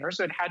sunless tanner,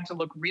 so it had to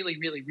look really,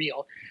 really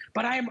real.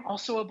 But I am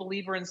also a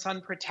believer in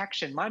sun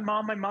protection. My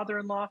mom, my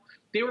mother-in-law,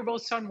 they were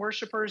both sun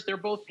worshipers. They're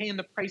both paying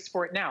the price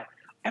for it now.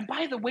 And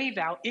by the way,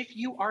 Val, if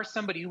you are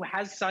somebody who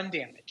has sun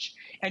damage,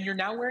 and you're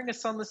now wearing a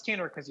sunless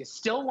tanner because you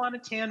still want a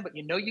tan, but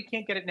you know you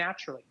can't get it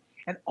naturally,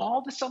 and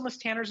all the sunless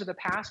tanners of the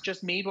past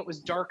just made what was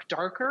dark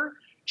darker,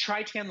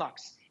 try Tan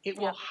Lux. It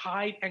will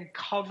hide and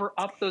cover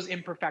up those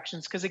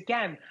imperfections because,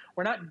 again,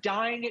 we're not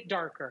dyeing it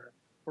darker.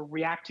 We're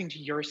reacting to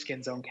your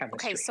skin's own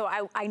chemistry. Okay, so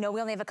I know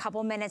we only have a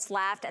couple minutes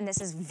left, and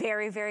this is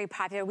very, very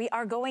popular. We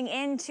are going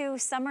into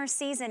summer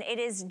season. It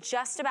is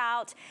just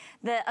about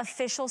the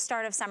official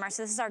start of summer.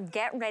 So this is our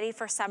Get Ready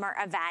for Summer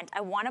event.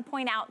 I want to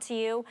point out to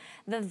you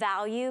the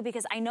value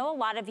because I know a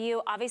lot of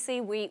you,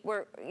 obviously,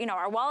 we're, you know,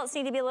 our wallets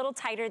need to be a little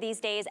tighter these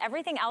days.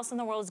 Everything else in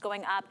the world is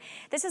going up.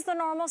 This is the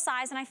normal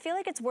size, and I feel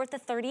like it's worth the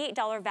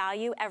 $38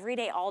 value every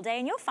day, all day,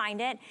 and you'll find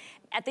it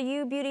at the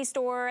U Beauty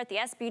store, at the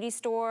S Beauty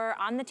store,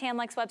 on the Tan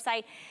Lux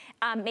website.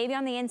 Maybe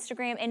on the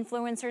Instagram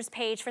influencers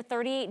page for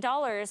 $38,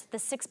 the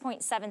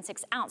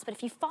 6.76 ounce. But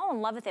if you fall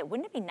in love with it,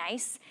 wouldn't it be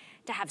nice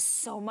to have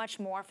so much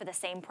more for the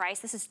same price?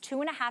 This is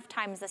 2.5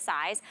 times the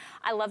size.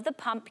 I love the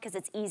pump because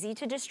it's easy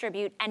to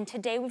distribute. And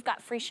today we've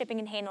got free shipping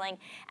and handling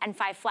and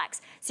 5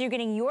 flex. So you're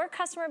getting your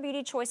Customer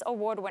Beauty Choice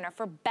Award winner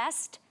for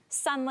Best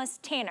Sunless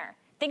Tanner.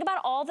 Think about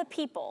all the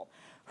people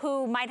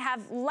who might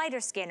have lighter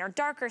skin or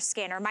darker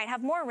skin or might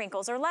have more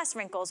wrinkles or less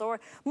wrinkles or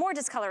more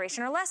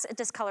discoloration or less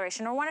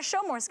discoloration or want to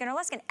show more skin or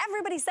less skin.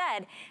 Everybody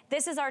said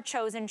this is our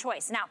chosen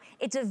choice. Now,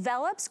 it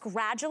develops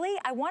gradually.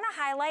 I want to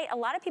highlight, a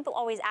lot of people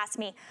always ask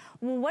me,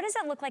 well, what does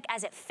it look like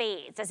as it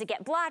fades? Does it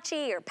get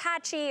blotchy or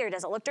patchy or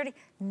does it look dirty?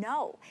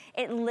 No,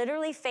 it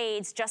literally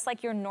fades just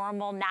like your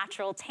normal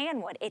natural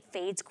tan would. It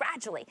fades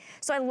gradually.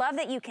 So I love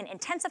that you can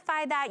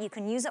intensify that. You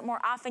can use it more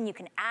often. You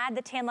can add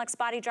the Tan Lux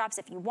body drops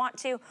if you want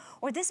to,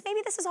 or maybe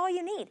this is all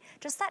you need.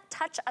 Just that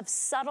touch of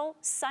subtle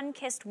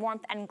sun-kissed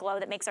warmth and glow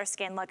that makes our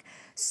skin look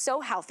so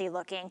healthy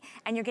looking,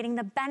 and you're getting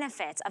the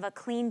benefits of a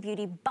clean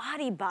beauty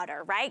body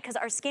butter, right? Because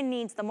our skin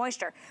needs the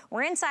moisture.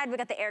 We're inside, we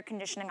got the air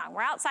conditioning on.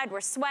 We're outside,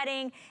 we're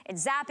sweating,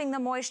 it's zapping the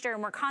moisture,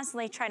 and we're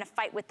constantly trying to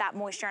fight with that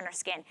moisture in our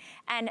skin.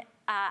 And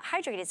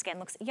hydrated skin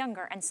looks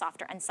younger and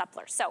softer and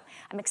suppler. So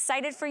I'm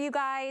excited for you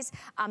guys.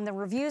 The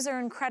reviews are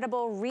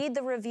incredible. Read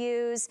the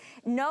reviews.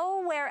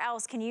 Nowhere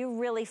else can you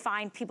really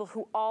find people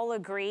who all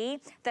agree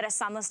that a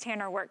sunless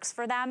tanner works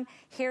for them.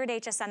 Here at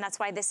HSN, that's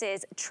why this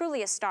is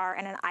truly a star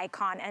and an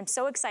icon. And I'm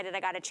so excited I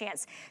got a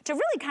chance to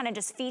really kind of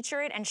just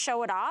feature it and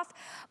show it off.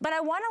 But I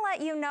want to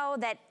let you know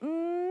that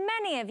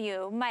many of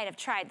you might have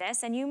tried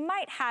this and you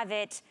might have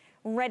it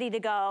ready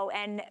to go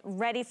and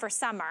ready for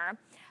summer.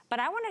 But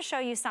I want to show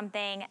you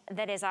something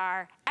that is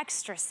our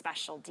extra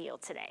special deal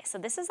today. So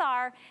this is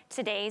our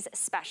today's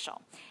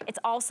special. It's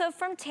also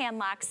from Tan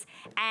Lux,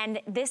 and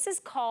this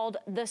is called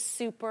the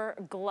Super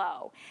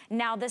Glow.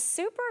 Now, the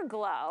Super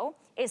Glow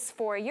is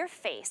for your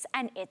face,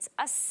 and it's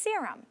a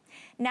serum.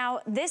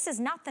 Now, this is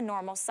not the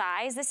normal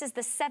size. This is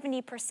the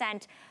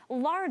 70%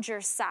 larger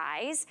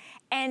size,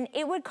 and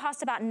it would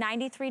cost about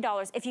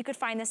 $93 if you could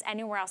find this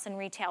anywhere else in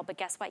retail, but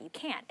guess what? You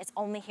can't. It's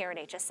only here at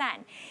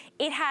HSN.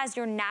 It has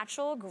your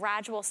natural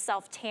gradual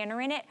self-tanner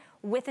in it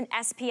with an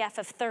SPF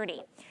of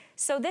 30.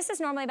 So this is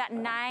normally about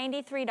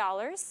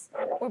 $93.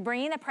 We're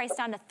bringing the price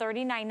down to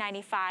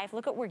 $39.95.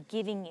 Look what we're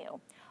giving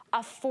you. A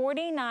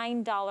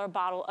 $49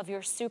 bottle of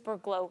your Super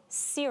Glow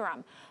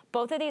serum.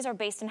 Both of these are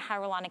based in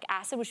hyaluronic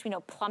acid, which we know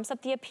plumps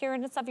up the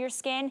appearance of your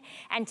skin.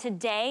 And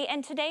today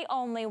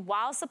only,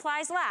 while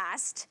supplies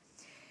last,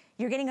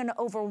 you're getting an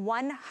over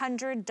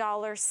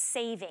 $100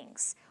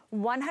 savings.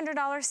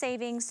 $100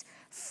 savings,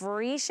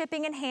 free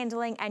shipping and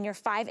handling, and your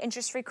 5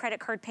 interest-free credit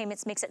card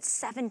payments makes it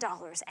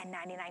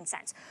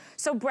 $7.99.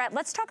 So Brett,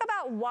 let's talk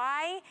about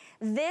why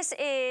this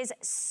is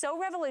so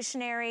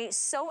revolutionary,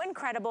 so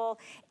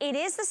incredible. It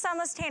is the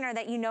sunless tanner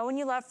that you know and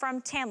you love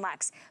from Tan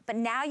Lux, but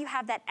now you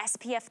have that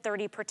SPF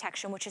 30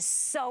 protection, which is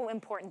so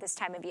important this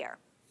time of year.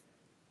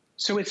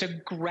 So it's a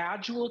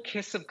gradual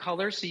kiss of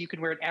color, so you can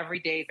wear it every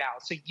day,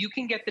 Val. So you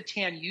can get the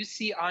tan you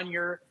see on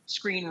your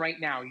screen right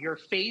now. Your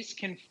face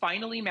can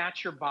finally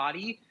match your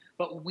body,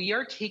 but we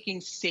are taking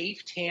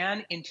safe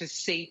tan into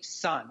safe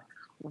sun.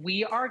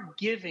 we are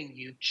giving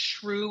you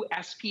true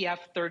SPF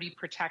 30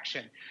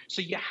 protection.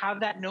 So you have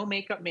that no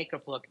makeup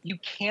look. You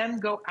can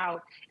go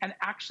out and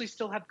actually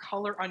still have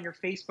color on your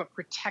face, but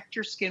protect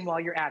your skin while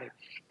you're at it.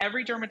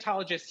 Every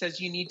dermatologist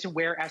says you need to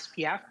wear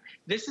SPF.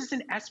 This is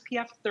an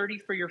SPF 30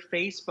 for your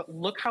face, but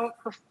look how it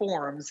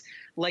performs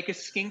like a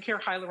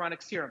skincare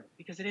hyaluronic serum,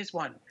 because it is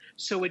one.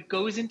 So it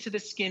goes into the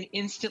skin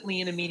instantly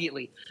and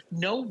immediately.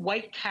 No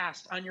white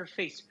cast on your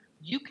face.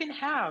 You can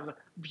have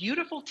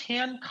beautiful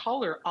tan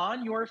color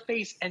on your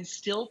face and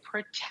still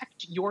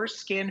protect your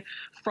skin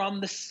from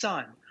the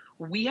sun.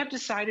 We have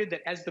decided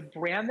that as the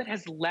brand that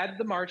has led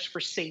the march for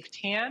Safe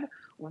Tan,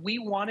 we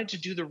wanted to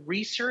do the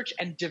research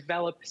and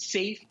develop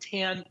Safe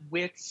Tan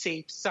with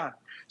Safe Sun.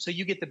 So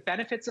you get the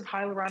benefits of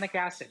hyaluronic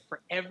acid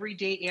for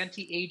everyday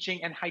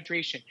anti-aging and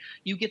hydration.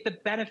 You get the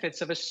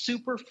benefits of a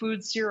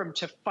superfood serum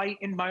to fight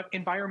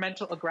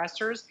environmental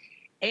aggressors.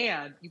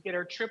 And you get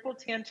our triple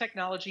tan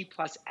technology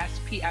plus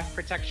SPF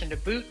protection to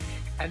boot,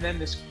 and then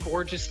this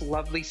gorgeous,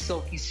 lovely,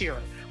 silky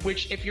serum,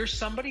 which if you're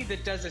somebody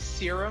that does a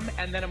serum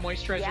and then a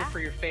moisturizer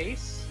for your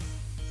face,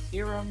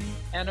 serum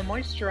and a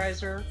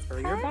moisturizer for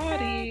your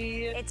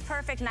body. It's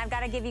perfect, and I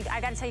gotta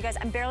tell you guys,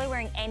 I'm barely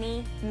wearing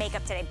any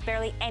makeup today,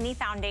 barely any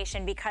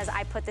foundation, because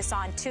I put this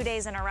on 2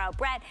 days in a row.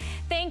 Brett,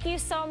 thank you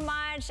so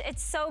much.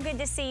 It's so good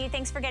to see you.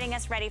 Thanks for getting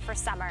us ready for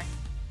summer.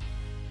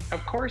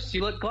 Of course,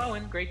 you look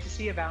glowing. Great to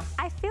see you, Val.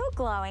 I feel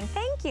glowing,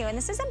 thank you. And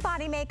this isn't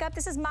body makeup.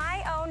 This is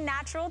my own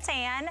natural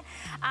tan.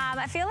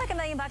 I feel like $1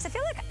 million. I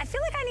feel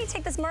like I need to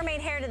take this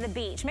mermaid hair to the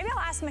beach. Maybe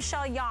I'll ask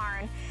Michelle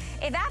Yarn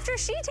if after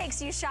she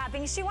takes you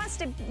shopping, she wants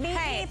to meet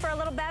me for a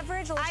little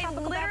beverage, a little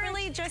tropical beverage. I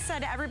literally just said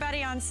to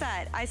everybody on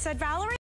set, I said, Valerie,